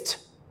strategist,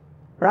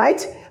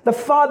 right? The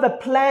Father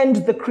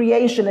planned the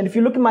creation. And if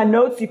you look at my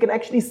notes, you can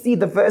actually see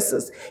the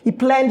verses. He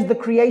planned the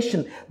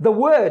creation. The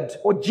Word,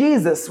 or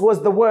Jesus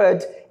was the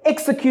Word,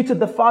 executed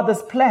the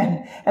Father's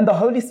plan, and the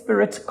Holy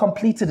Spirit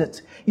completed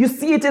it. You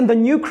see it in the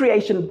new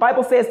creation. The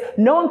Bible says,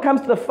 no one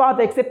comes to the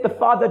Father except the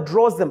Father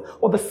draws them,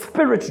 or the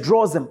Spirit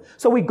draws them.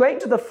 So we're going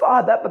to the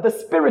Father, but the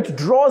Spirit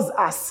draws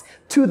us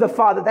to the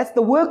Father. That's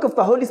the work of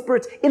the Holy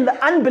Spirit in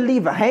the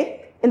unbeliever,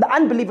 hey? In the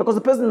unbeliever, because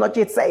the person is not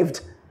yet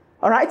saved.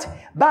 All right?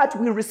 But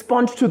we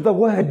respond to the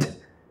Word,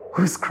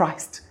 who's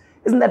Christ.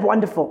 Isn't that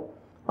wonderful?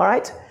 All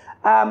right?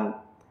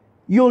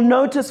 You'll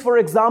notice, for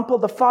example,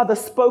 the Father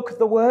spoke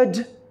the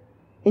Word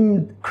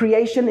in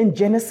creation in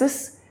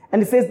Genesis.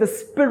 And it says the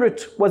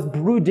Spirit was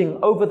brooding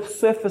over the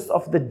surface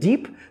of the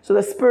deep. So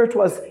the Spirit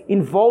was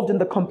involved in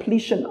the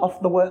completion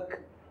of the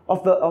work,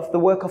 of the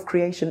work of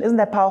creation. Isn't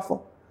that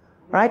powerful?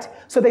 Right?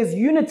 So there's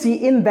unity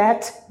in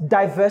that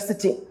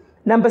diversity.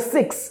 Number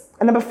 6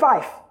 and number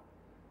 5.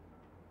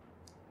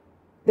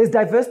 There's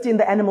diversity in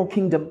the animal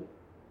kingdom.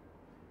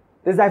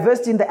 There's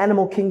diversity in the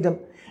animal kingdom.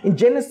 In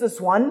Genesis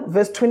 1,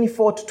 verse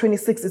 24 to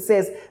 26, it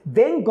says,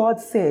 "Then God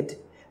said,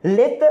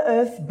 let the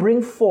earth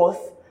bring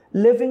forth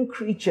living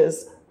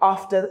creatures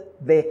after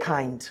their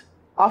kind."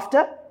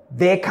 After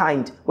their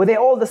kind. Were they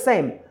all the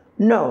same?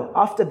 No,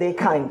 after their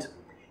kind.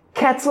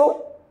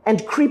 "Cattle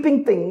and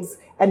creeping things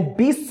and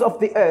beasts of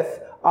the earth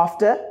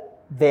after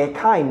their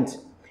kind."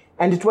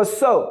 And it was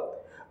so.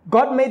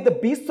 God made the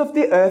beasts of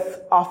the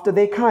earth after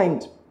their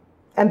kind,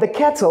 and the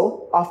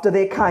cattle after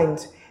their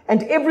kind,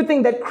 and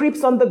everything that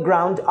creeps on the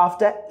ground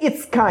after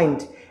its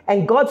kind.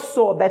 And God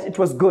saw that it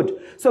was good.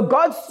 So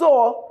God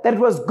saw that it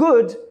was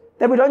good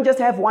that we don't just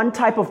have one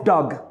type of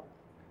dog,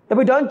 that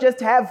we don't just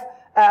have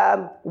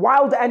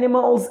wild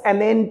animals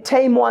and then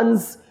tame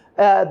ones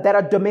that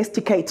are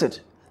domesticated,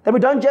 that we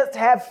don't just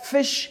have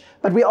fish,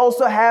 but we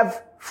also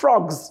have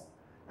frogs.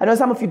 I know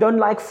some of you don't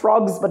like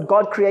frogs, but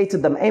God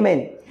created them.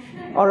 Amen.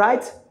 All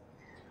right?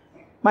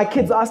 My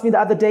kids asked me the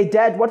other day,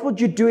 "Dad, what would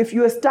you do if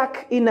you were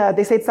stuck in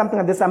they said something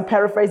like this, I'm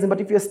paraphrasing,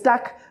 but if you're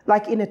stuck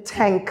like in a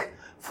tank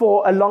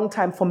for a long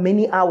time, for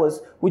many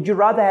hours, would you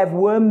rather have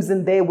worms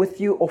in there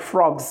with you or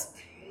frogs?"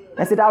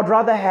 I said, "I would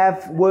rather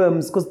have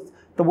worms, because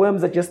the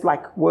worms are just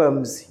like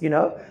worms, you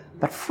know.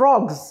 But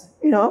frogs,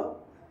 you know,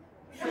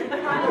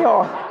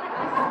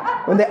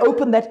 when they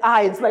open that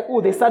eye, it's like,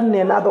 oh, there's suddenly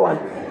another one."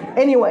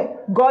 Anyway,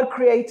 God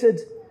created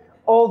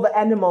all the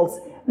animals.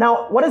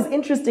 Now, what is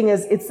interesting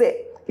is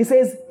He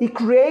says He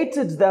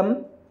created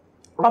them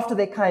after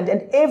their kind,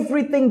 and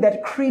everything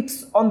that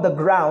creeps on the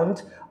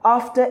ground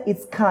after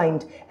its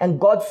kind. And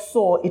God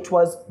saw it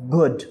was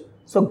good.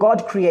 So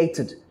God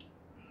created.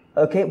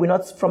 Okay, we're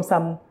not from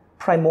some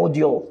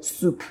primordial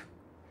soup.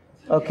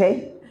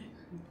 Okay?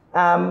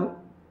 And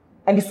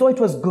He saw it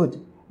was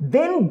good.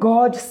 Then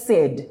God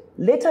said,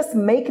 "Let us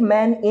make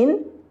man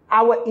in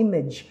our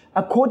image,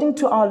 according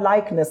to our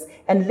likeness,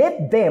 and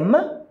let them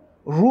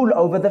rule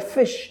over the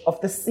fish of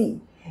the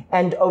sea,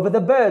 and over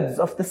the birds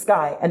of the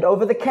sky, and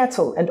over the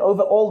cattle, and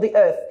over all the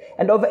earth,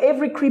 and over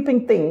every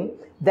creeping thing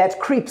that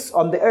creeps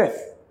on the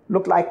earth."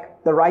 Look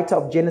like the writer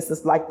of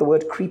Genesis liked the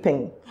word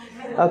creeping.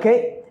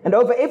 Okay? "And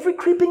over every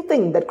creeping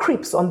thing that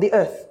creeps on the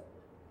earth."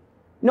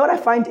 You know what I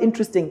find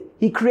interesting?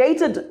 He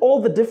created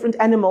all the different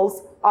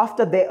animals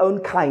after their own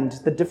kind,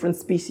 the different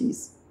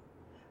species.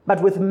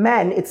 But with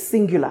man, it's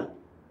singular.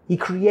 He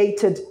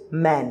created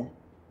man.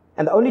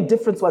 And the only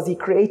difference was He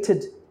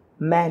created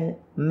man,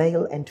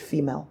 male and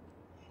female.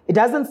 It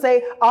doesn't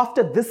say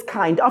after this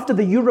kind, after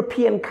the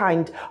European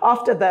kind,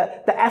 after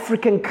the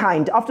African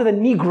kind, after the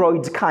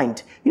Negroid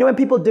kind. You know, when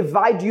people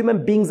divide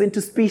human beings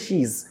into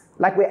species,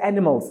 like we're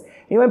animals.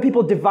 You know, when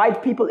people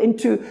divide people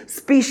into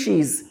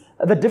species,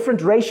 the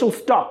different racial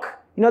stock.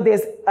 You know,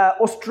 there's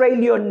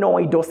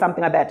Australianoid or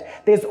something like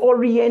that. There's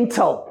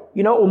Oriental,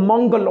 you know, or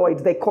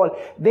Mongoloid they call.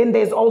 Then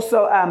there's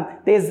also,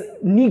 there's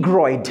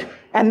Negroid.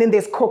 And then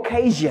there's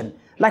Caucasian.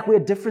 Like we're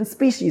different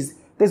species.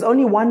 There's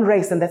only one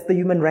race, and that's the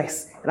human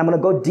race. And I'm going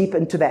to go deep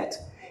into that.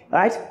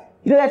 Right?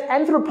 You know that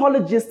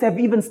anthropologists have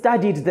even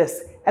studied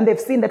this, and they've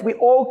seen that we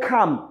all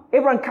come.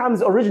 Everyone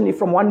comes originally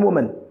from one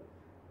woman.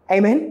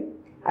 Amen?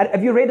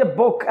 Have you read a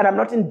book, and I'm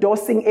not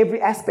endorsing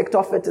every aspect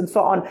of it and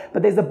so on,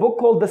 but there's a book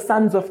called The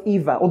Sons of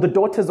Eva, or The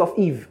Daughters of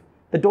Eve.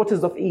 The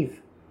Daughters of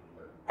Eve.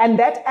 And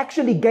that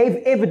actually gave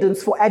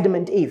evidence for Adam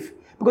and Eve.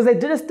 Because they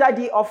did a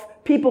study of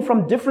people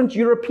from different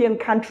European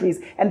countries,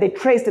 and they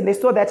traced, and they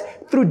saw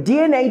that through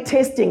DNA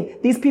testing,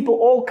 these people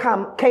all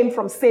came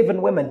from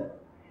 7 women.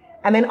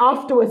 And then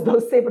afterwards,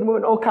 those 7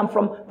 women all come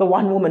from the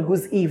one woman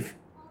who's Eve.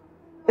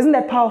 Isn't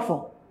that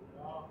powerful?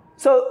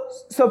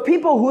 So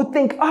people who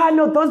think,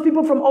 no, those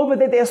people from over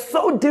there, they're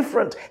so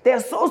different. They're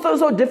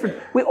so different.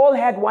 We all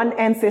had one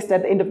ancestor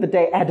at the end of the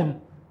day,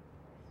 Adam.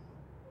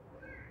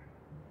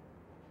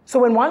 So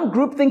when one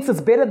group thinks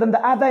it's better than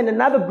the other, and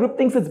another group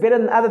thinks it's better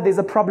than the other, there's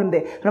a problem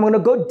there. And I'm going to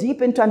go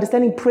deep into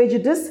understanding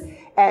prejudice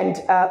and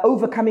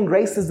overcoming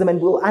racism,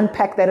 and we'll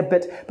unpack that a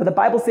bit. But the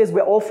Bible says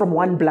we're all from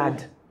one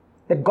blood.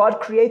 That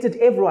God created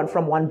everyone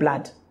from one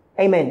blood.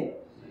 Amen.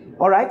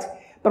 All right?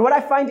 But what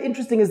I find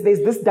interesting is there's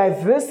this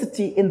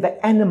diversity in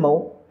the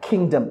animal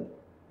kingdom.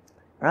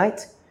 Right?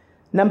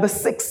 Number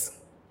 6,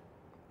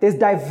 there's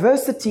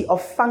diversity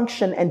of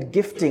function and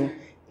gifting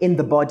in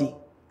the body.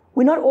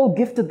 We're not all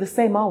gifted the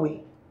same, are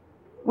we?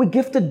 We're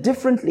gifted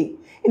differently.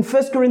 In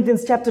 1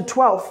 Corinthians chapter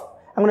 12,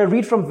 I'm going to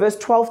read from verse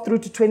 12 through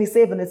to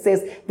 27. It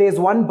says, "There's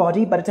one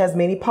body, but it has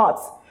many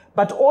parts.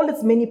 But all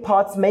its many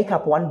parts make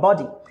up one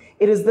body.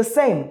 It is the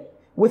same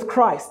with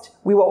Christ.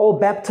 We were all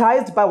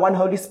baptized by one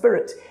Holy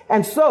Spirit.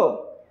 And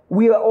so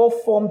we were all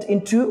formed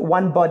into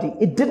one body.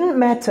 It didn't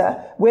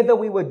matter whether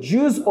we were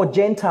Jews or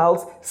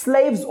Gentiles,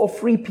 slaves or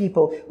free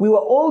people. We were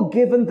all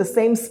given the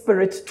same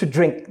Spirit to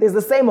drink." There's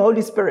the same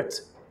Holy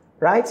Spirit,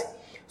 right?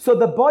 So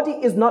the body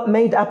is not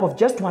made up of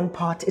just one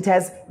part. It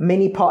has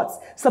many parts.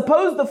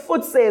 Suppose the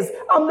foot says,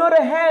 "I'm not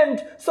a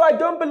hand, so I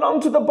don't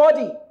belong to the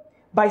body."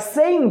 By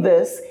saying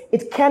this,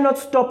 it cannot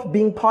stop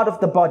being part of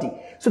the body.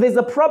 So there's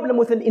a problem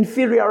with an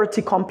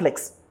inferiority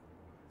complex.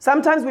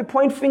 Sometimes we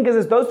point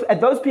fingers at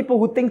those people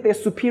who think they're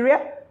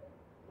superior,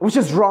 which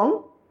is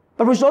wrong.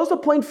 But we should also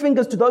point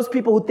fingers to those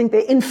people who think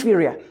they're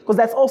inferior, because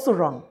that's also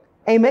wrong.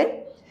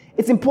 Amen?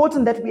 It's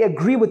important that we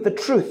agree with the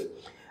truth.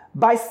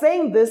 By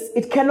saying this,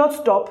 it cannot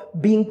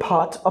stop being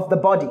part of the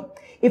body.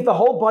 If the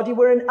whole body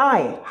were an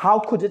eye, how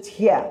could it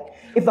hear?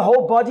 If the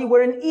whole body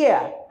were an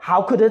ear,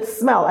 how could it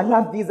smell? I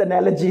love these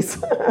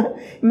analogies.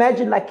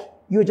 Imagine like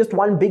you're just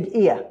one big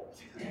ear.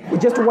 You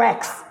just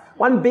wax.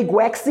 One big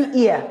waxy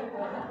ear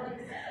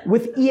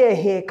with ear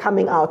hair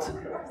coming out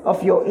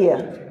of your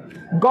ear.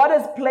 God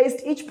has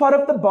placed each part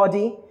of the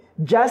body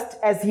just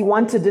as He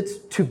wanted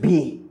it to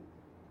be.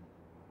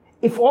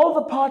 If all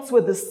the parts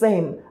were the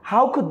same,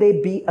 how could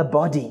there be a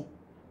body?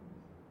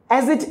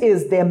 As it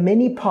is, there are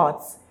many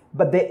parts,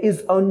 but there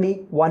is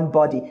only one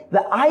body.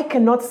 The eye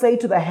cannot say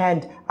to the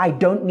hand, I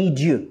don't need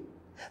you.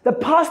 The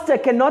pastor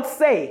cannot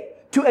say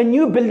to a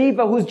new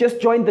believer who's just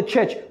joined the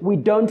church, we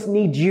don't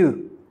need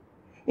you.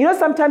 You know,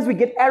 sometimes we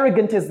get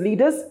arrogant as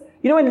leaders.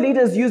 You know, when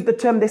leaders use the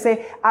term, they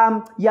say,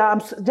 I'm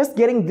just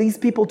getting these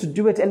people to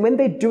do it. And when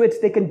they do it,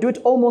 they can do it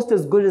almost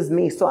as good as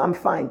me, so I'm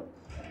fine.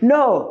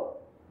 No,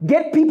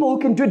 get people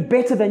who can do it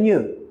better than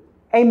you.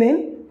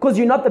 Amen? Because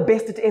you're not the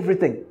best at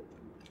everything.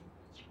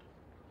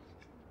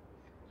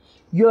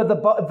 You're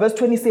verse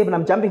 27,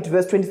 I'm jumping to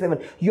verse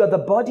 27. You are the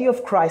body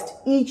of Christ.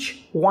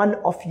 Each one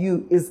of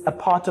you is a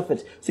part of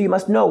it. So you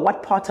must know,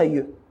 what part are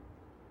you?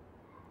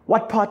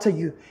 What part are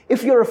you?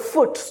 If you're a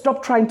foot,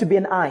 stop trying to be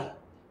an eye.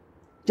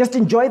 Just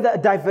enjoy the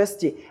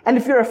diversity. And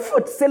if you're a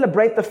foot,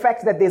 celebrate the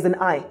fact that there's an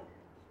eye.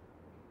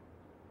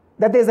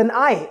 That there's an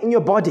eye in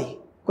your body.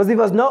 Because if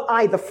there's no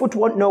eye, the foot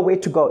won't know where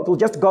to go. It will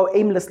just go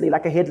aimlessly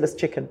like a headless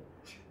chicken.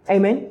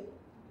 Amen?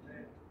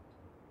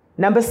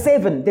 Number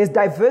 7, there's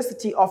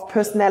diversity of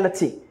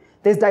personality.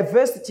 There's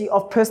diversity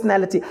of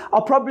personality.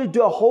 I'll probably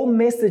do a whole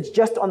message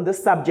just on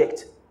this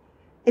subject.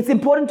 It's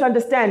important to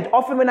understand,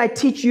 often when I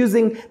teach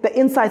using the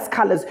Insights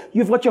colors,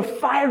 you've got your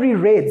fiery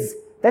reds.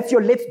 That's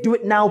your let's do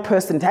it now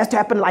person. It has to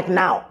happen like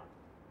now.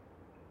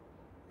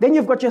 Then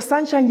you've got your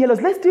sunshine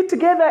yellows. Let's do it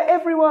together,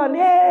 everyone.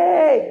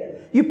 Yay!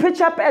 You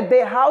pitch up at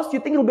their house. You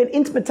think it'll be an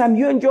intimate time.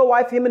 You and your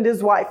wife, him and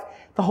his wife.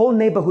 The whole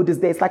neighborhood is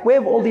there. It's like, where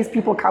have all these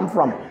people come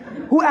from?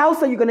 Who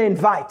else are you going to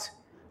invite?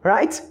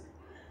 Right?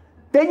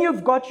 Then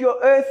you've got your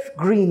earth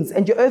greens.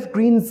 And your earth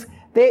greens,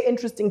 they're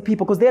interesting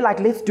people because they're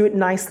like, let's do it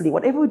nicely.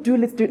 Whatever we do,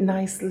 let's do it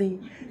nicely.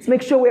 Let's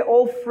make sure we're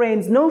all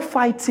friends. No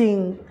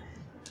fighting.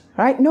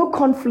 Right? No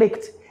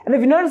conflict. And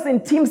if you notice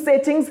in team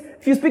settings,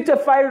 if you speak to a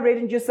fiery red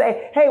and you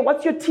say, hey,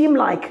 what's your team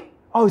like?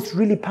 Oh, it's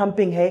really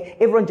pumping, hey?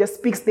 Everyone just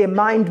speaks their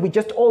mind. We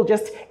just all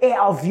just air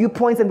our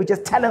viewpoints and we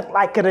just tell it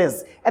like it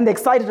is. And they're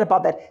excited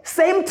about that.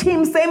 Same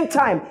team, same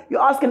time. You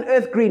ask an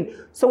earth green,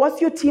 so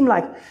what's your team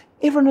like?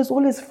 Everyone is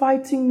always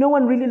fighting. No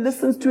one really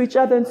listens to each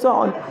other and so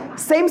on.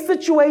 Same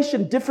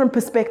situation, different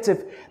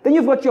perspective. Then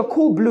you've got your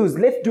cool blues.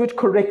 Let's do it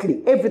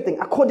correctly. Everything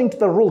according to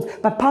the rules.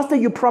 But Pastor,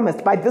 you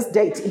promised by this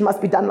date, it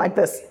must be done like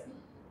this.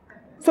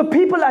 So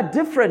people are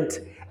different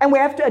and we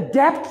have to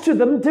adapt to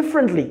them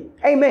differently.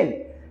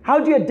 Amen. How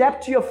do you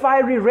adapt to your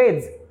fiery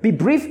reds? Be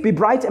brief, be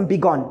bright, and be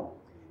gone.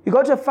 You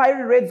go to a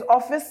fiery red's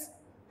office,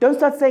 don't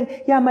start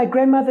saying, yeah, my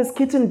grandmother's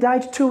kitten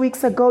died 2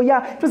 weeks ago.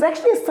 Yeah, it was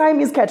actually a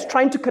Siamese cat,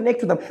 trying to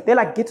connect with them. They're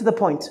like, get to the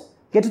point.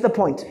 Get to the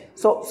point.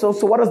 So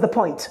what was the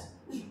point?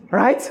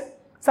 Right?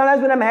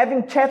 Sometimes when I'm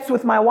having chats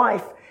with my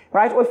wife,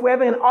 right, or if we're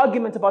having an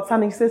argument about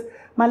something, she says,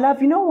 my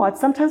love, you know what?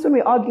 Sometimes when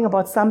we're arguing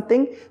about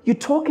something, you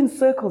talk in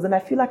circles and I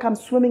feel like I'm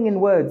swimming in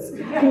words.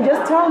 Can you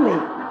just tell me?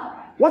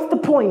 What's the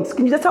point?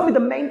 Can you just tell me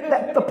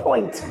the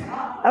point?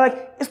 I'm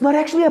like, it's not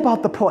actually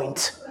about the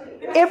point.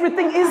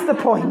 Everything is the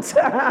point.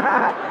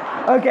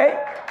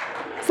 Okay?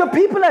 So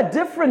people are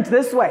different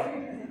this way.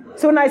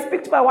 So when I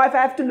speak to my wife,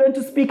 I have to learn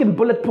to speak in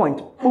bullet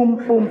point. Boom,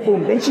 boom,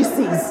 boom. Then she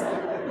sees.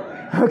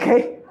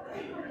 Okay?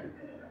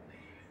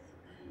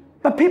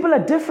 But people are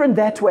different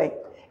that way.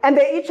 And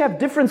they each have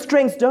different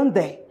strengths, don't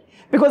they?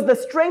 Because the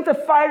strength a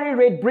fiery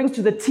red brings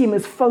to the team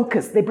is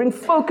focus. They bring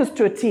focus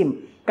to a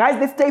team. Guys,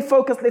 let's stay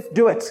focused. Let's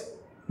do it.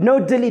 No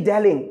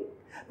dilly-dallying.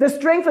 The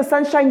strength a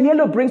sunshine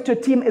yellow brings to a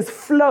team is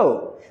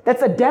flow.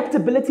 That's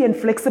adaptability and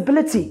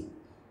flexibility.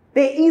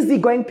 They're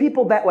easygoing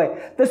people that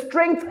way. The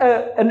strength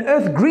an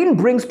earth green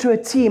brings to a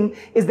team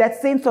is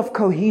that sense of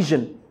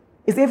cohesion.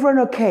 Is everyone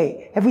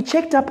okay? Have we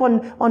checked up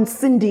on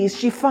Cindy? Is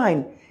she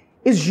fine?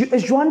 Is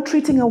Joan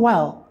treating her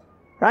well?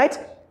 Right?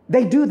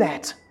 They do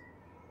that.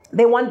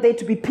 They want there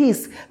to be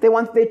peace. They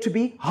want there to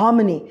be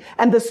harmony.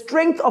 And the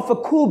strength of a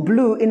cool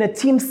blue in a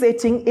team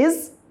setting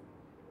is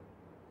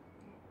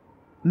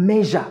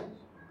measure.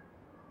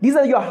 These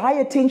are your high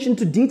attention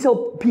to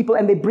detail people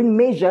and they bring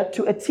measure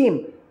to a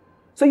team.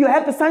 So you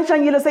have the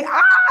sunshine yellow saying,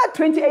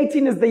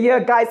 2018 is the year,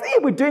 guys. Hey,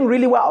 we're doing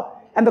really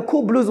well. And the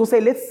cool blues will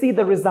say, let's see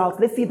the results.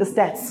 Let's see the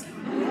stats.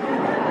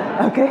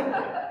 Okay?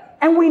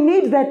 And we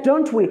need that,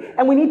 don't we?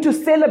 And we need to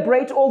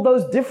celebrate all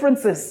those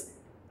differences.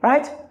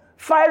 Right?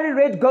 Fiery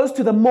red goes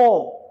to the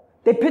mall.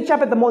 They pitch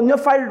up at the mall. You know,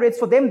 fiery reds,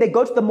 for them, they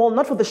go to the mall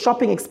not for the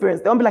shopping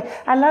experience. They won't be like,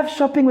 I love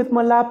shopping with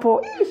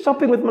Molapo.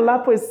 Shopping with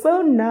Molapo is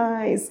so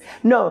nice.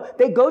 No,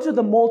 they go to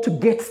the mall to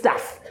get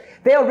stuff.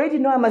 They already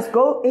know I must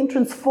go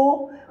entrance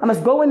 4. I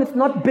must go when it's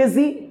not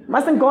busy.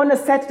 Mustn't go on a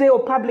Saturday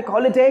or public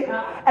holiday.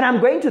 And I'm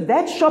going to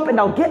that shop and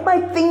I'll get my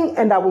thing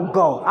and I will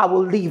go. I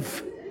will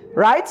leave.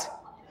 Right?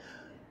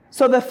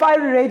 So the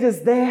fiery red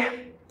is there.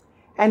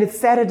 And it's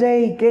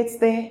Saturday. He gets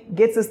there.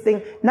 Gets his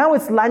thing. Now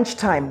it's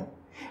lunchtime.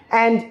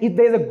 And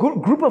there's a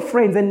group of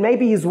friends, and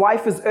maybe his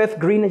wife is earth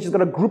green and she's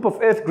got a group of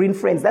earth green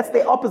friends. That's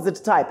the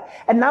opposite type.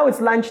 And now it's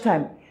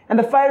lunchtime. And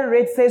the fiery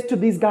red says to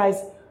these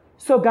guys,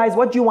 so guys,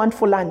 what do you want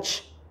for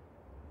lunch?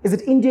 Is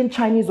it Indian,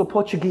 Chinese, or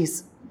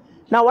Portuguese?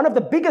 Now, one of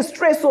the biggest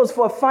stressors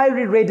for a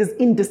fiery red is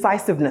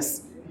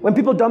indecisiveness, when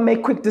people don't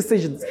make quick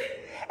decisions.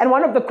 And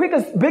one of the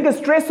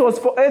biggest stressors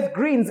for earth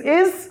greens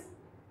is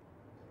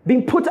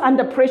being put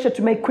under pressure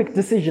to make quick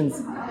decisions.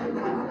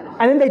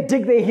 And then they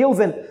dig their heels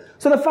in.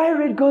 So the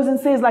fiery red goes and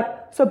says like,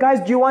 so guys,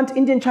 do you want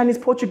Indian, Chinese,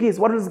 Portuguese?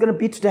 What is it going to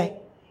be today?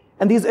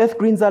 And these earth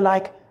greens are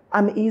like,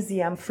 I'm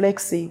easy, I'm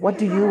flexy. What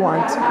do you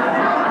want?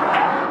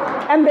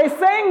 And they're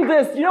saying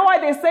this. You know why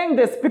they're saying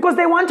this? Because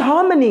they want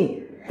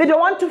harmony. They don't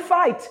want to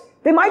fight.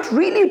 They might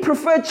really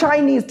prefer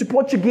Chinese to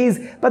Portuguese,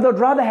 but they'd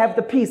rather have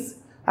the peace.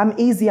 I'm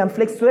easy, I'm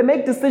flexi. So they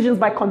make decisions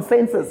by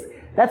consensus.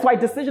 That's why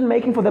decision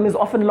making for them is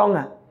often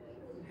longer.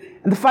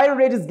 And the fiery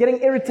red is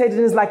getting irritated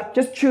and is like,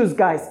 just choose,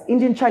 guys.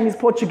 Indian, Chinese,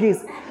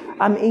 Portuguese.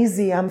 I'm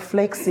easy, I'm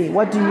flexi.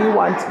 What do you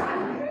want?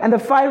 And the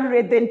fiery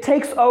red then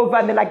takes over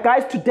and they're like,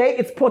 guys, today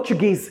it's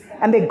Portuguese.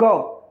 And they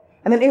go.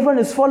 And then everyone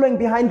is following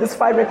behind this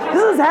fiery red.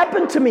 This has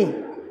happened to me.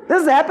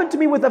 This has happened to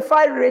me with a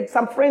fiery red,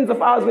 some friends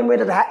of ours when we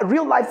were at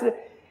real life. And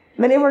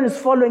then everyone is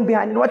following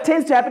behind. And what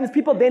tends to happen is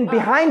people then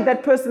behind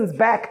that person's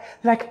back,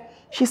 like,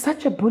 she's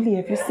such a bully.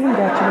 Have you seen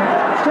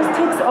that? She just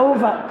takes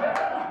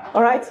over.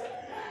 All right?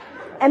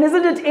 And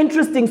isn't it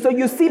interesting? So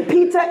you see,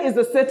 Peter is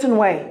a certain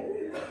way.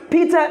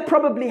 Peter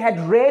probably had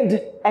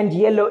red and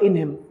yellow in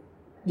him.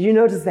 Do you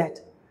notice that?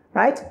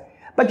 Right?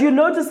 But you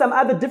notice some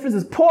other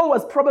differences. Paul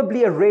was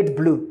probably a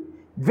red-blue.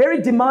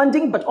 Very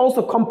demanding, but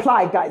also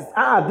comply, guys.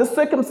 This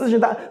circumcision,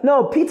 that.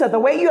 No, Peter, the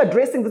way you're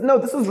addressing this, no,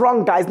 this is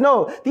wrong, guys.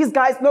 No, these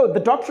guys, no, the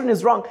doctrine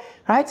is wrong.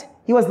 Right?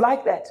 He was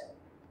like that.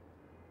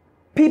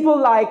 People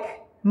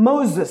like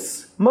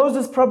Moses.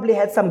 Moses probably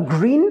had some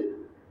green,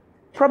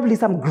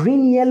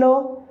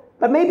 yellow,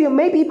 but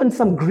maybe even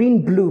some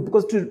green blue,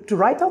 because to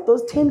write out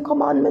those 10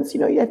 commandments,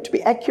 you have to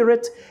be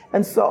accurate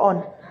and so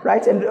on,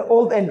 right?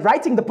 And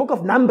writing the book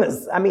of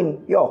Numbers, I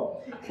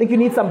think you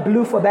need some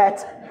blue for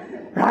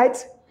that,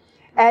 right?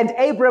 And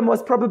Abram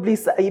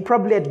he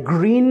probably had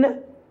green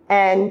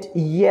and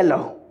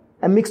yellow,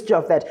 a mixture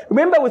of that.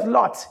 Remember with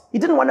Lot, he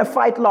didn't want to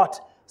fight Lot.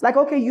 It's like,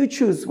 okay, you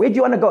choose. Where do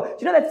you want to go? Do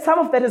you know that some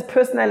of that is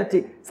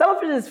personality? Some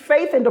of it is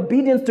faith and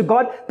obedience to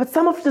God, but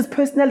some of it is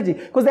personality.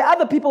 Because the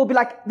other people will be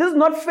like, this is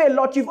not fair,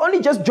 Lot. You've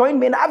only just joined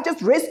me and I've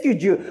just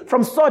rescued you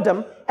from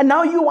Sodom, and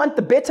now you want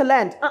the better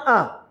land.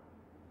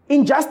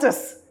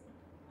 Injustice.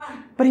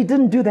 But he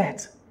didn't do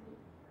that.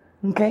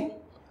 Okay?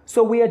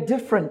 So we are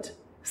different.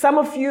 Some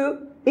of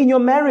you, in your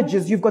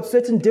marriages, you've got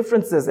certain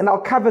differences, and I'll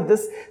cover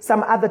this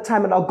some other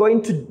time and I'll go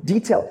into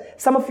detail.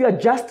 Some of you are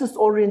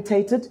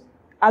justice-orientated.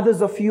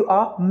 Others of you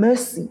are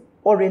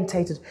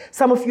mercy-orientated.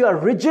 Some of you are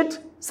rigid.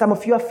 Some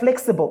of you are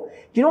flexible.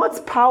 You know what's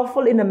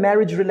powerful in a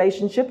marriage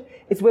relationship?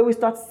 It's where we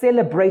start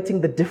celebrating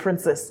the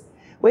differences.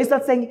 Where you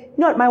start saying, you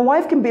know what, my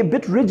wife can be a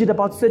bit rigid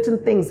about certain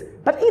things,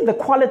 but the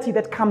quality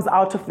that comes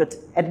out of it,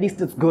 at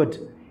least it's good.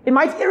 It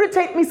might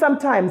irritate me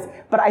sometimes,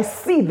 but I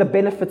see the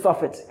benefits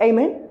of it.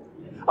 Amen?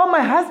 Oh,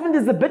 my husband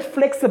is a bit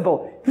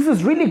flexible. This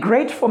is really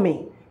great for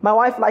me. My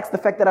wife likes the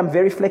fact that I'm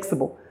very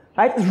flexible.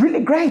 Right? It's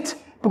really great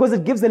because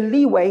it gives a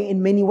leeway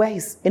in many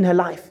ways in her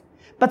life.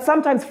 But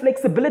sometimes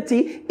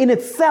flexibility in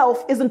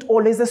itself isn't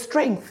always a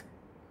strength.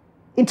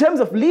 In terms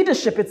of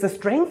leadership, it's a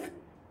strength.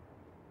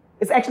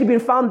 It's actually been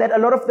found that a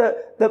lot of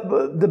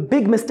the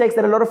big mistakes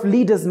that a lot of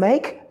leaders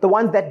make, the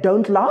ones that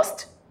don't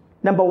last,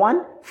 number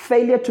one,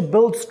 failure to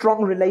build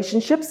strong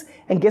relationships.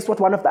 And guess what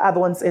one of the other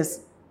ones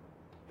is?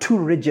 Too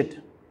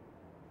rigid.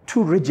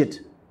 Too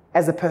rigid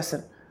as a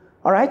person.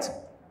 All right?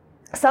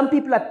 Some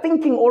people are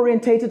thinking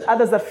orientated,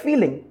 others are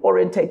feeling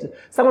orientated.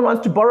 Someone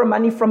wants to borrow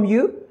money from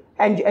you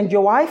and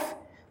your wife.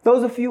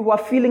 Those of you who are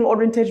feeling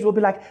orientated will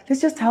be like,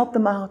 let's just help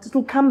them out. It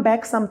will come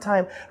back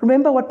sometime.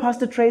 Remember what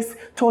Pastor Trace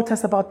taught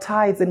us about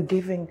tithes and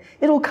giving.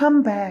 It will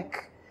come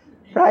back.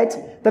 Right?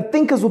 The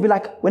thinkers will be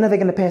like, when are they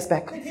going to pay us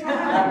back?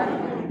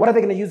 What are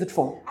they going to use it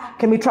for?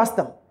 Can we trust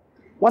them?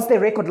 What's their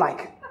record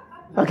like?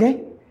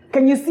 Okay?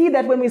 Can you see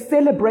that when we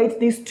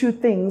celebrate these two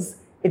things,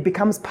 it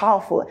becomes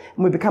powerful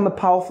and we become a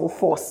powerful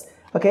force?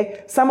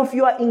 Okay? Some of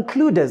you are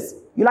includers.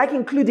 You like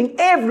including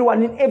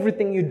everyone in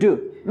everything you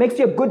do. Makes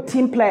you a good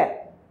team player.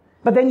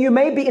 But then you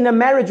may be in a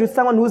marriage with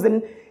someone who's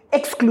an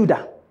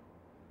excluder.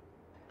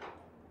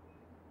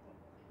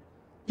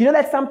 You know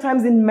that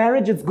sometimes in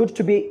marriage it's good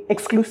to be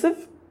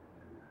exclusive?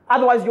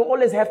 Otherwise you'll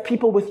always have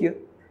people with you.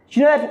 Do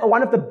you know that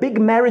one of the big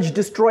marriage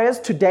destroyers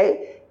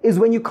today is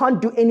when you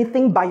can't do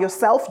anything by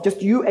yourself,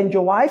 just you and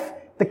your wife.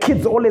 The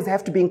kids always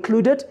have to be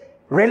included.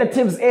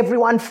 Relatives,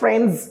 everyone,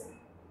 friends.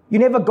 You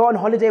never go on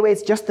holiday where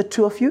it's just the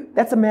two of you.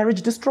 That's a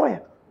marriage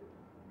destroyer.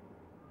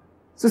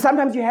 So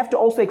sometimes you have to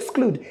also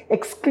exclude.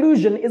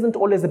 Exclusion isn't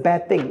always a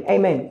bad thing.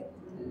 Amen.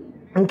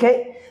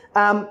 Okay?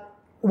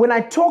 When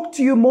I talk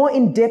to you more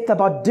in depth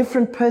about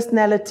different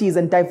personalities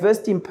and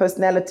diversity in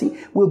personality,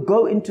 we'll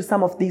go into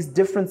some of these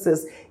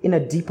differences in a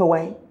deeper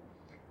way.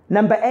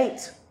 Number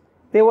 8,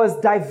 there was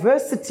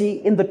diversity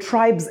in the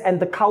tribes and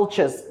the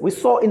cultures. We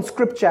saw in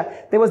scripture,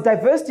 there was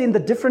diversity in the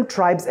different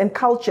tribes and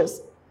cultures.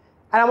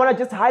 And I want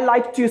to just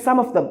highlight to you some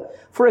of them.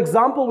 For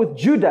example, with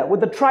Judah, with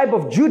the tribe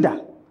of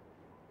Judah.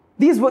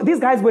 These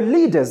guys were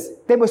leaders.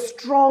 They were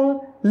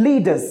strong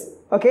leaders.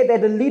 Okay, they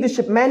had a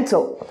leadership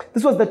mantle.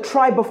 This was the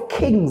tribe of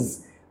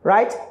kings,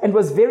 right? And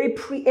was very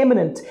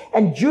preeminent.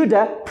 And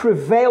Judah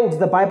prevailed,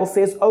 the Bible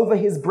says, over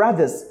his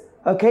brothers.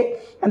 Okay,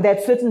 and they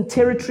had certain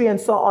territory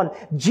and so on.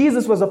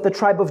 Jesus was of the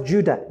tribe of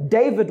Judah.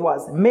 David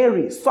was,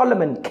 Mary,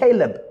 Solomon,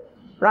 Caleb,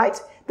 right?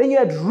 Then you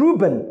had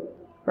Reuben,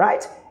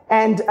 right?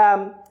 And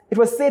it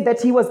was said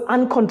that he was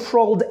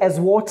uncontrolled as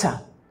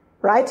water,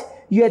 right?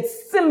 You had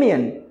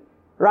Simeon,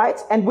 right?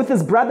 And with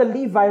his brother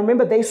Levi,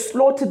 remember, they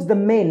slaughtered the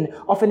men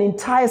of an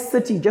entire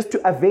city just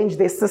to avenge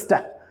their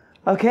sister,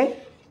 okay?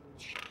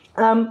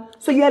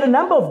 So you had a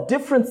number of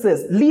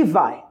differences.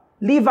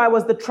 Levi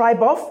was the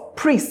tribe of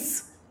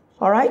priests.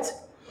 All right?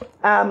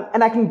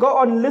 And I can go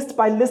on list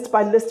by list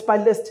by list by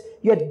list.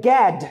 You had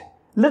Gad.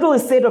 Little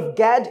is said of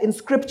Gad in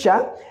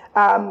scripture,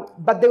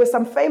 but there were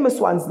some famous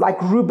ones,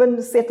 like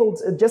Reuben settled,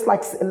 just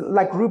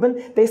like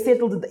Reuben, they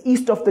settled at the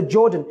east of the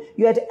Jordan.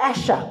 You had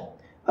Asher,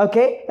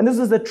 okay? And this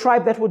is the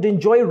tribe that would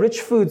enjoy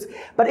rich foods.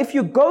 But if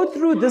you go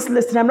through this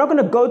list, and I'm not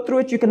going to go through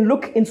it, you can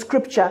look in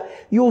scripture,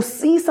 you'll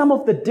see some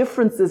of the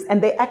differences,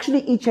 and they actually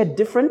each had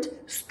different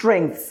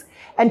strengths.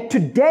 And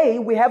today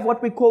we have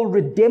what we call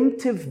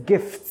redemptive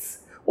gifts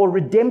or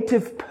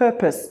redemptive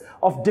purpose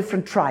of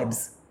different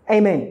tribes.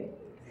 Amen.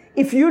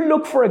 If you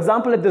look, for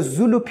example, at the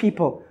Zulu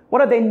people,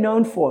 what are they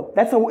known for?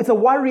 It's a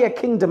warrior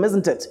kingdom,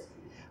 isn't it?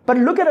 But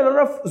look at a lot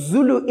of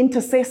Zulu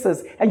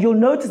intercessors, and you'll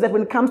notice that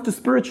when it comes to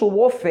spiritual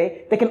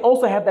warfare, they can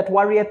also have that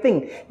warrior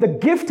thing. The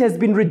gift has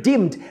been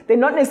redeemed. They're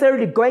not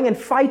necessarily going and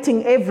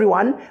fighting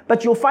everyone,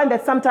 but you'll find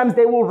that sometimes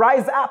they will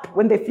rise up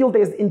when they feel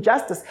there's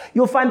injustice.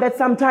 You'll find that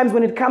sometimes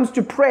when it comes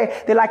to prayer,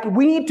 they're like,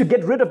 we need to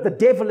get rid of the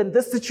devil in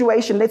this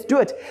situation. Let's do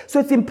it. So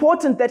it's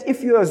important that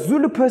if you're a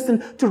Zulu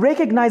person, to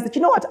recognize that,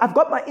 you know what, I've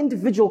got my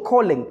individual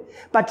calling,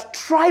 but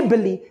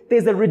tribally,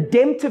 there's a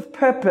redemptive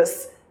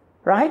purpose,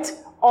 right,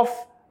 of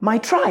my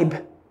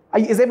tribe.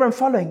 Is everyone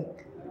following?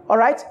 All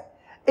right?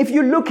 If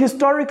you look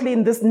historically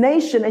in this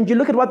nation and you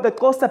look at what the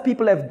Xhosa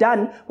people have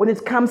done when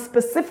it comes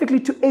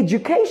specifically to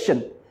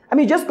education. I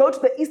mean, just go to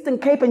the Eastern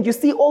Cape and you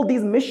see all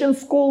these mission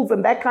schools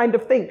and that kind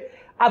of thing.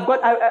 I've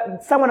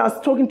got someone I was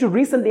talking to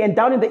recently, and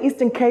down in the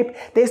Eastern Cape,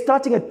 they're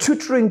starting a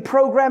tutoring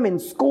program in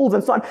schools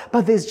and so on.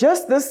 But there's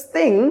just this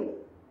thing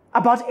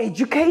about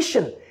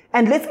education.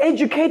 And let's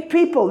educate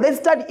people. Let's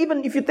study,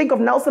 even if you think of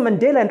Nelson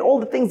Mandela and all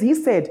the things he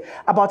said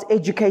about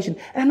education.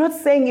 And I'm not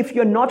saying if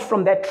you're not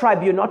from that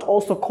tribe, you're not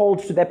also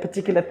called to that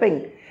particular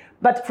thing.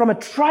 But from a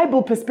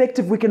tribal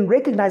perspective, we can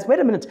recognize, wait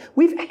a minute,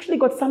 we've actually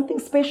got something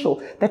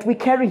special that we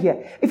carry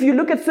here. If you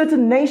look at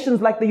certain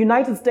nations like the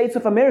United States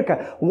of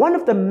America, one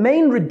of the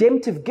main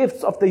redemptive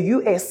gifts of the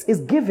US is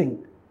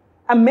giving.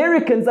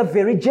 Americans are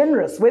very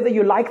generous, whether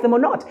you like them or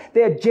not.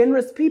 They are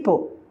generous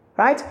people.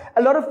 Right?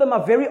 A lot of them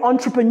are very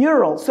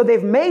entrepreneurial. So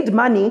they've made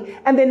money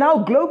and they're now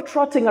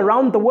globe-trotting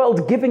around the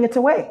world giving it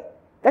away.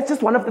 That's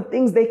just one of the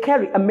things they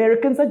carry.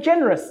 Americans are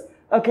generous.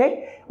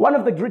 Okay? One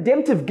of the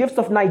redemptive gifts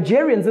of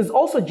Nigerians is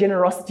also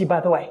generosity,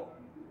 by the way.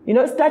 You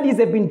know, studies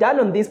have been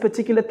done on these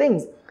particular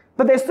things.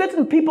 But there's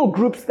certain people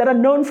groups that are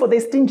known for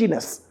their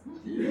stinginess.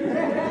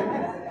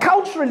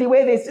 Culturally,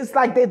 where it's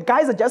like the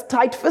guys are just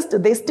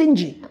tight-fisted. They're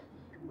stingy.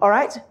 All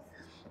right?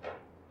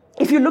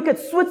 If you look at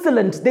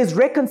Switzerland, there's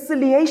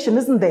reconciliation,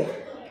 isn't there?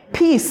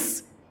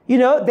 Peace. You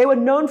know, they were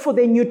known for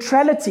their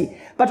neutrality,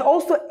 but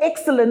also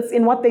excellence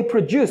in what they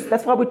produce.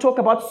 That's why we talk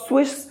about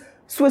Swiss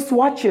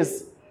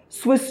watches,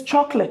 Swiss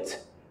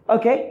chocolate.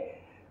 Okay?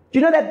 Do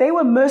you know that they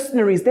were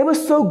mercenaries? They were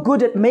so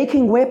good at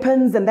making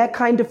weapons and that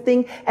kind of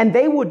thing, and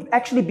they would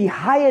actually be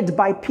hired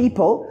by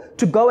people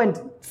to go and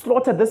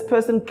slaughter this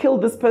person, kill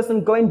this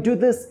person, go and do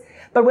this.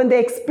 But when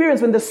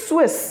the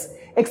Swiss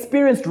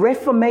experienced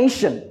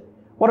Reformation,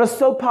 what was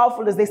so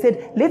powerful is they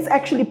said, let's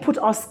actually put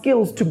our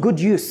skills to good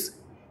use.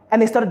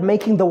 And they started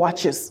making the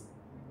watches,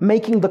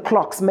 making the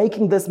clocks,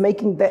 making this,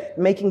 making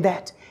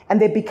that.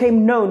 And they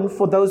became known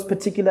for those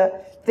particular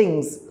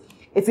things.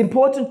 It's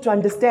important to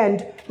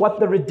understand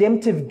what the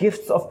redemptive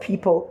gifts of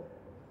people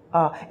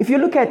are. If you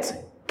look at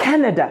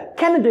Canada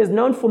is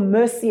known for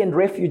mercy and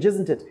refuge,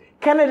 isn't it?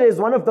 Canada is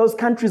one of those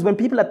countries when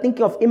people are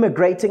thinking of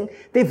immigrating,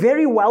 they're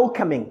very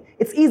welcoming.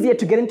 It's easier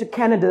to get into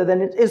Canada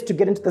than it is to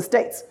get into the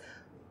States.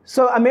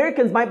 So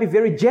Americans might be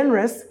very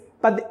generous,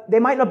 but they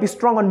might not be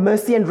strong on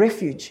mercy and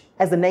refuge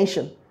as a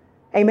nation.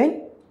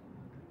 Amen?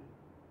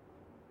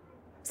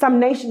 Some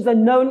nations are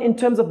known in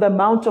terms of the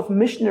amount of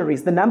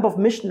missionaries, the number of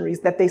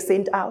missionaries that they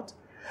send out.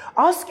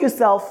 Ask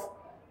yourself,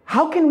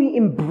 how can we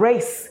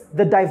embrace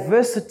the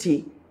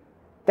diversity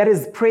that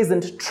is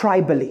present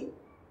tribally?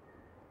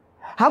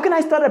 How can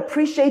I start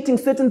appreciating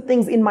certain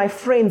things in my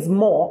friends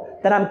more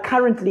than I'm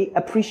currently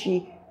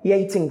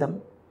appreciating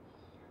them?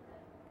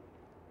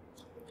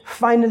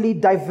 Finally,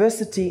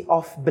 diversity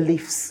of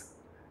beliefs.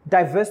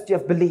 Diversity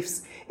of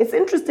beliefs. It's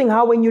interesting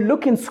how when you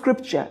look in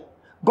Scripture,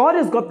 God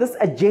has got this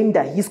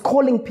agenda. He's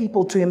calling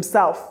people to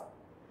himself.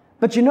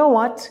 But you know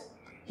what?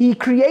 He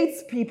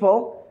creates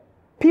people.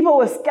 People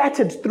were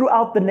scattered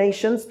throughout the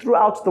nations,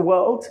 throughout the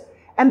world,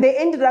 and they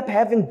ended up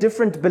having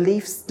different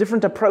beliefs,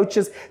 different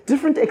approaches,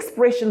 different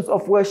expressions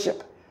of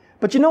worship.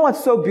 But you know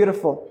what's so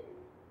beautiful?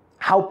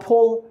 How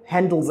Paul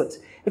handles it.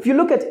 If you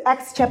look at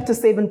Acts chapter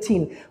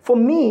 17, for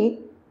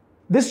me,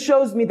 this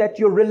shows me that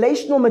your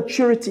relational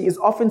maturity is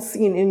often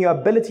seen in your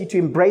ability to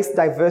embrace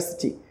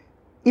diversity,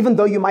 even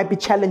though you might be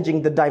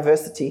challenging the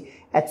diversity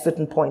at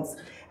certain points.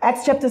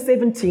 Acts chapter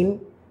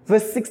 17,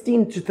 verse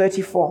 16 to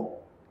 34.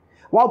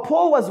 While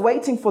Paul was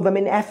waiting for them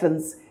in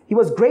Athens, he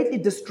was greatly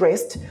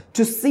distressed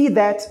to see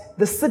that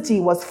the city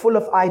was full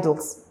of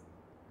idols.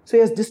 So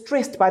he was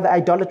distressed by the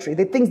idolatry,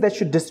 the things that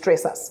should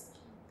distress us.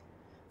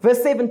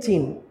 Verse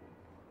 17.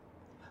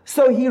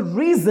 So he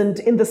reasoned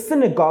in the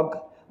synagogue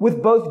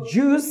with both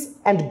Jews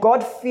and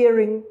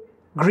God-fearing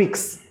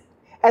Greeks,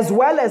 as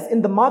well as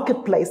in the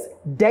marketplace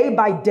day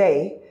by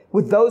day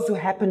with those who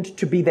happened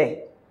to be there.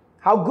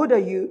 How good are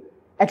you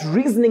at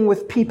reasoning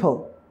with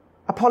people?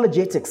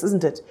 Apologetics,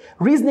 isn't it?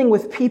 Reasoning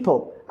with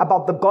people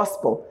about the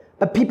gospel,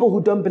 but people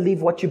who don't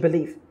believe what you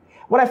believe.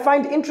 What I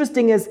find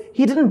interesting is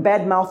he didn't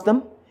badmouth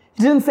them.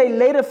 He didn't say,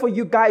 later for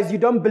you guys, you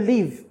don't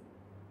believe.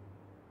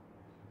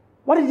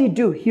 What did he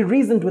do? He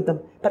reasoned with them.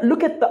 But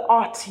look at the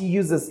art he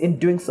uses in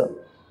doing so.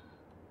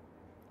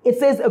 It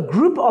says a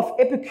group of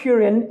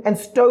Epicurean and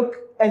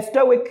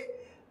Stoic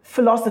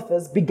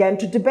philosophers began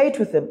to debate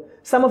with him.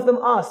 Some of them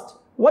asked,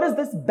 what is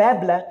this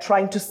babbler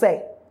trying to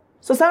say?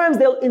 So sometimes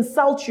they'll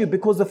insult you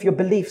because of your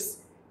beliefs,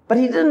 but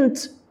he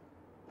didn't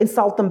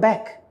insult them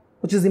back,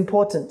 which is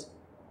important.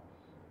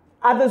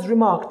 Others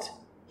remarked,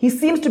 he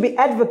seems to be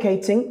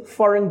advocating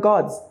foreign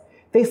gods.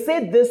 They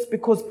said this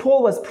because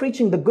Paul was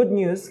preaching the good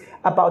news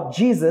about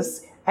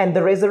Jesus and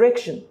the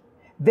resurrection.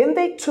 Then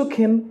they took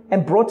him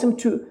and brought him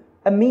to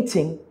a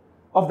meeting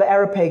of the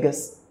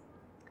Areopagus,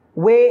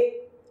 where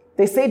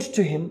they said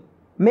to him,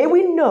 may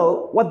we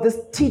know what this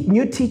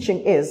new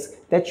teaching is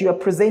that you are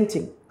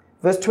presenting?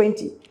 Verse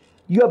 20,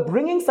 you are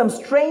bringing some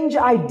strange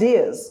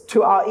ideas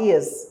to our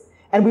ears,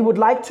 and we would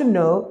like to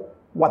know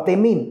what they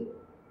mean.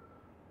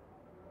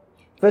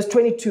 Verse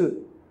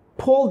 22,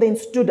 Paul then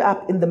stood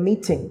up in the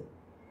meeting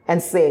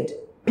and said,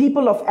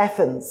 people of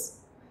Athens,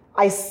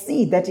 I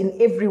see that in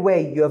every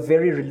way you are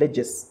very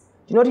religious. Do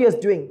you know what he was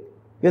doing?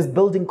 He was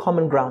building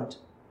common ground.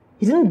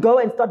 He didn't go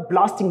and start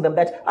blasting them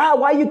that,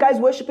 why are you guys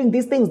worshiping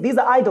these things? These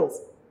are idols.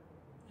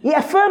 He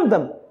affirmed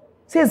them.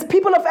 He says,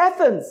 people of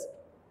Athens,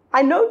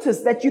 I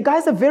noticed that you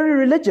guys are very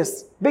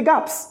religious. Big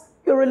ups.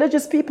 You're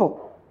religious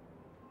people.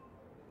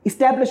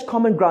 Establish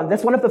common ground.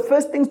 That's one of the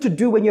first things to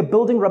do when you're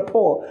building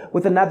rapport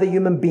with another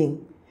human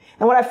being.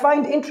 And what I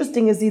find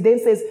interesting is he then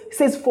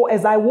says, for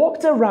as I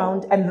walked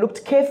around and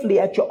looked carefully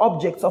at your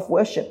objects of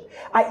worship,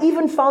 I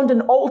even found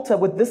an altar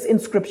with this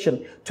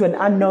inscription, to an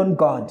unknown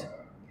God.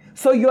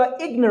 So you are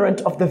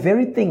ignorant of the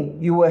very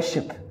thing you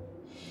worship.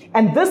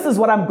 And this is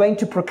what I'm going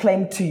to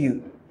proclaim to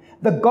you.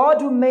 The God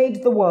who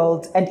made the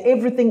world and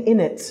everything in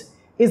it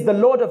is the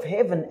Lord of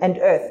heaven and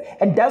earth,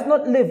 and does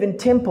not live in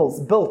temples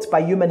built by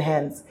human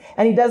hands.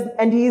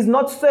 And he is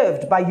not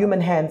served by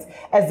human hands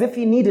as if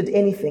he needed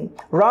anything.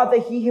 Rather,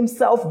 he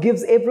himself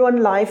gives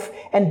everyone life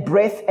and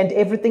breath and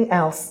everything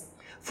else.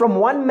 From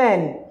one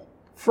man,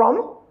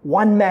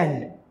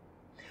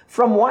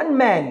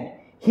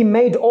 he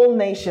made all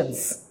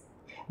nations,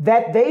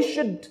 that they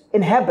should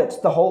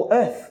inhabit the whole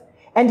earth.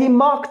 And he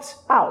marked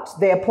out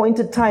their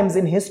appointed times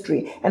in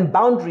history and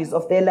boundaries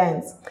of their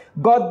lands.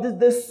 God did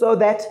this so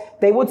that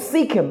they would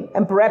seek him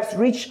and perhaps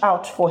reach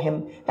out for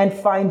him and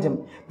find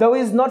him, though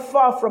he is not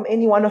far from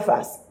any one of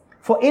us.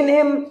 For in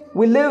him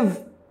we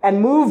live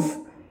and move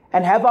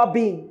and have our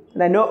being.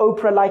 And I know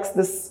Oprah likes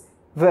this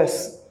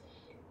verse.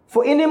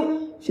 For in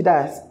him, she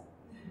does.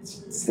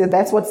 So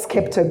that's what's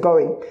kept her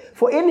going.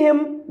 For in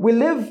him we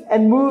live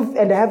and move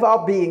and have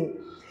our being.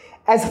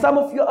 As some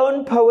of your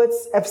own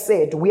poets have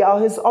said, we are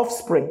his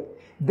offspring.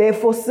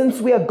 Therefore, since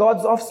we are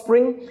God's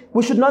offspring,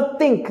 we should not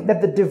think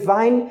that the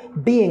divine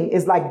being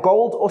is like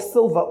gold or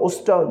silver or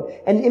stone,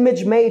 an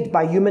image made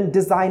by human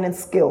design and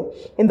skill.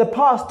 In the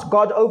past,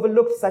 God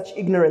overlooked such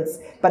ignorance,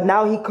 but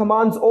now he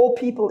commands all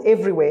people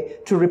everywhere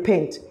to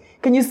repent.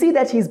 Can you see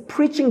that he's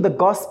preaching the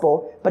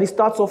gospel, but he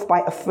starts off by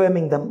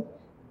affirming them?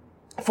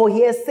 For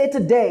he has set a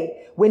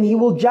day when he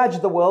will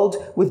judge the world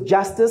with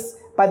justice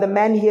by the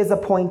man he has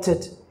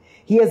appointed.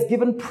 He has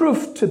given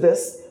proof to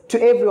this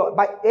to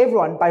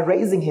everyone by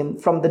raising him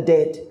from the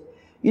dead.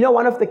 You know,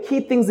 one of the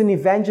key things in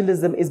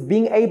evangelism is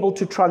being able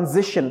to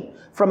transition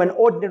from an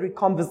ordinary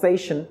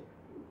conversation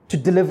to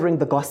delivering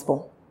the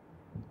gospel.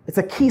 It's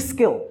a key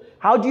skill.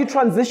 How do you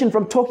transition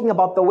from talking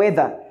about the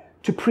weather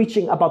to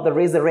preaching about the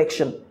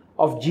resurrection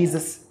of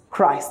Jesus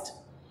Christ?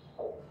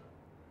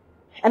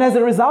 And as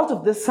a result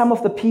of this, some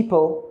of the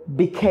people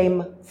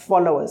became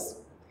followers.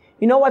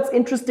 You know what's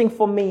interesting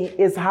for me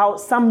is how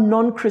some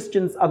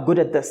non-Christians are good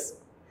at this.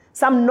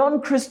 Some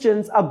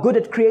non-Christians are good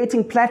at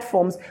creating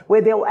platforms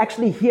where they'll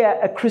actually hear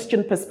a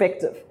Christian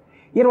perspective.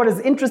 Yet what is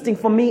interesting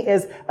for me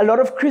is a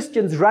lot of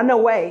Christians run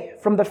away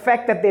from the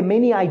fact that there are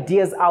many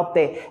ideas out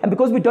there. And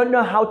because we don't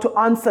know how to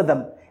answer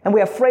them, and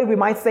we're afraid we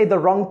might say the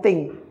wrong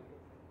thing,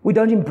 we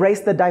don't embrace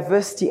the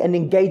diversity and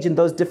engage in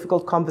those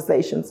difficult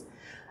conversations.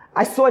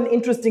 I saw an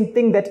interesting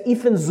thing that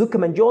Ethan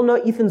Zuckerman, do you all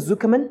know Ethan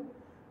Zuckerman?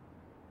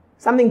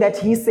 Something that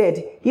he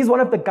said. He's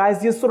one of the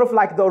guys, he's sort of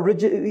like the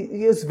original,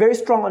 he was very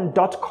strong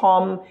on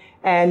 .com,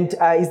 and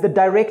he's the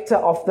director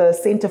of the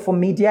Center for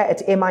Media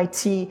at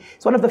MIT.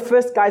 He's one of the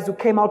first guys who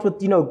came out with,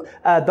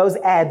 those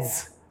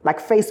ads, like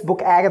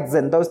Facebook ads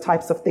and those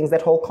types of things,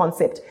 that whole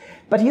concept.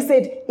 But he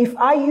said, if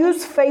I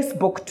use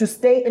Facebook to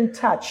stay in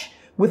touch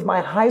with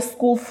my high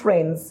school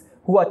friends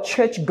who are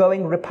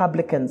church-going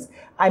Republicans,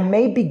 I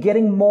may be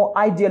getting more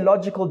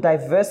ideological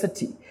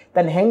diversity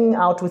than hanging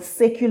out with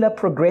secular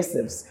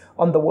progressives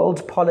on the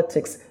world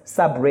politics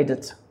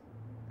subreddit.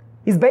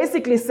 He's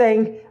basically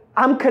saying,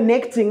 I'm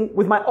connecting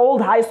with my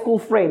old high school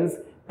friends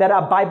that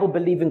are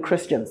Bible-believing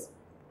Christians.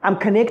 I'm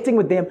connecting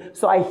with them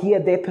so I hear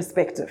their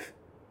perspective.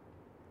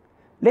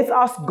 Let's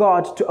ask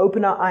God to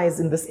open our eyes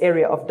in this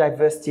area of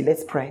diversity.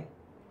 Let's pray.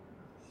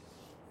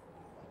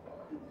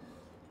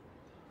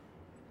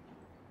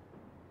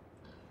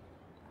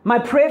 My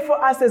prayer for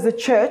us as a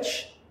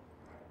church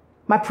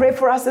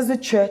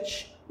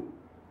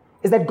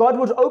is that God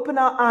would open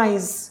our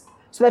eyes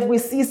so that we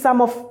see some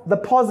of the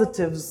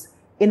positives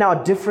in our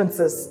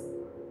differences.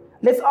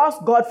 Let's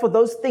ask God for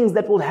those things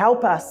that will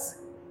help us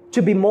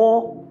to be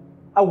more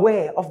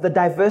aware of the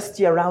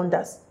diversity around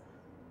us.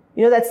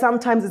 You know that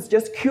sometimes it's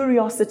just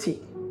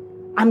curiosity.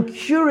 I'm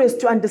curious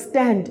to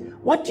understand,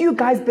 what do you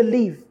guys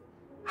believe?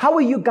 How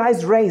are you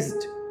guys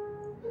raised?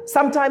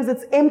 Sometimes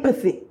it's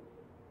empathy.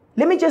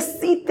 Let me just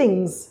see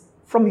things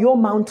from your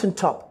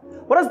mountaintop.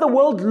 What does the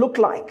world look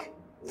like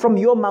from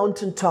your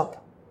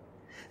mountaintop?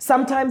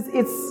 Sometimes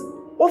it's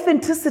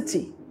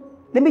authenticity.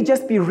 Let me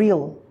just be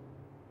real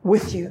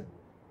with you.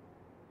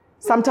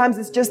 Sometimes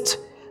it's just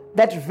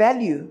that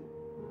value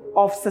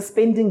of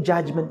suspending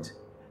judgment.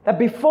 That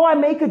before I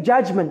make a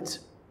judgment,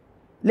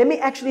 let me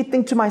actually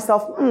think to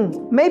myself,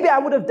 maybe I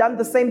would have done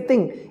the same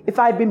thing if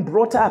I had been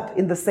brought up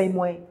in the same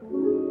way.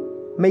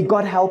 May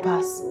God help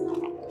us.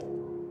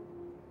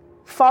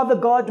 Father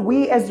God,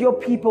 we as your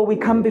people, we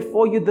come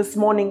before you this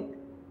morning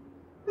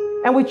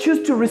and we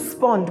choose to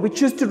respond. We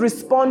choose to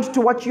respond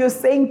to what you're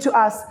saying to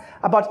us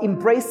about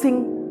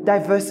embracing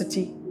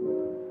diversity.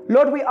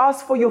 Lord, we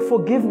ask for your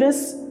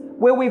forgiveness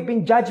where we've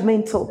been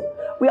judgmental.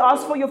 We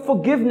ask for your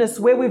forgiveness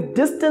where we've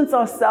distanced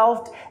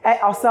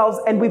ourselves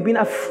and we've been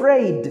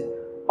afraid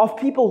of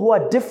people who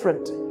are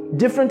different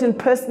in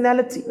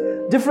personality,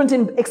 different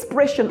in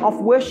expression of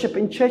worship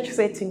in church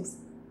settings.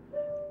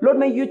 Lord,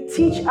 may you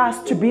teach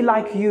us to be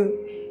like you.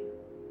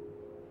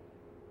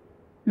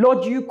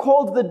 Lord, you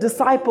called the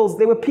disciples,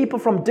 they were people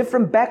from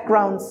different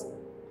backgrounds,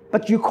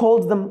 but you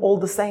called them all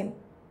the same.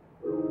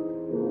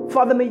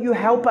 Father, may you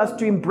help us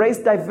to embrace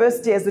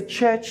diversity as a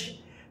church,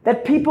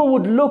 that people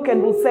would look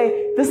and will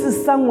say, this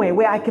is somewhere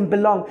where I can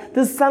belong.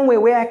 This is somewhere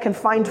where I can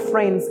find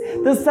friends.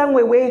 This is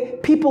somewhere where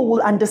people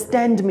will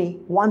understand me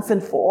once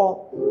and for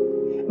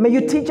all. May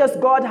you teach us,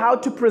 God, how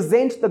to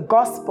present the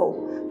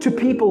gospel to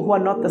people who are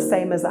not the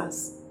same as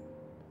us.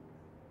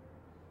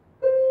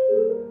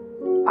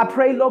 I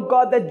pray, Lord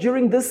God, that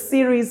during this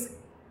series,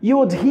 you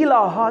would heal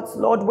our hearts,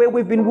 Lord, where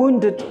we've been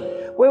wounded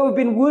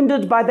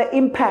by the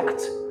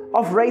impact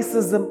of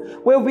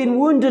racism, where we've been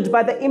wounded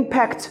by the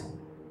impact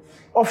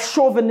of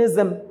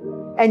chauvinism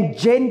and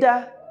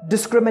gender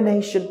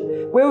discrimination,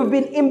 where we've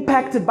been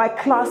impacted by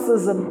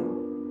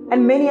classism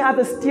and many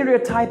other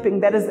stereotyping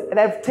that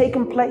have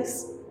taken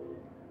place.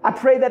 I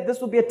pray that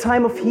this will be a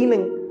time of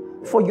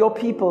healing for your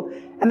people,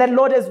 and that,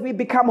 Lord, as we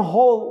become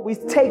whole, we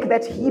take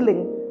that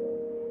healing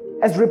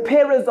as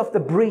repairers of the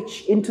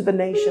breach into the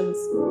nations.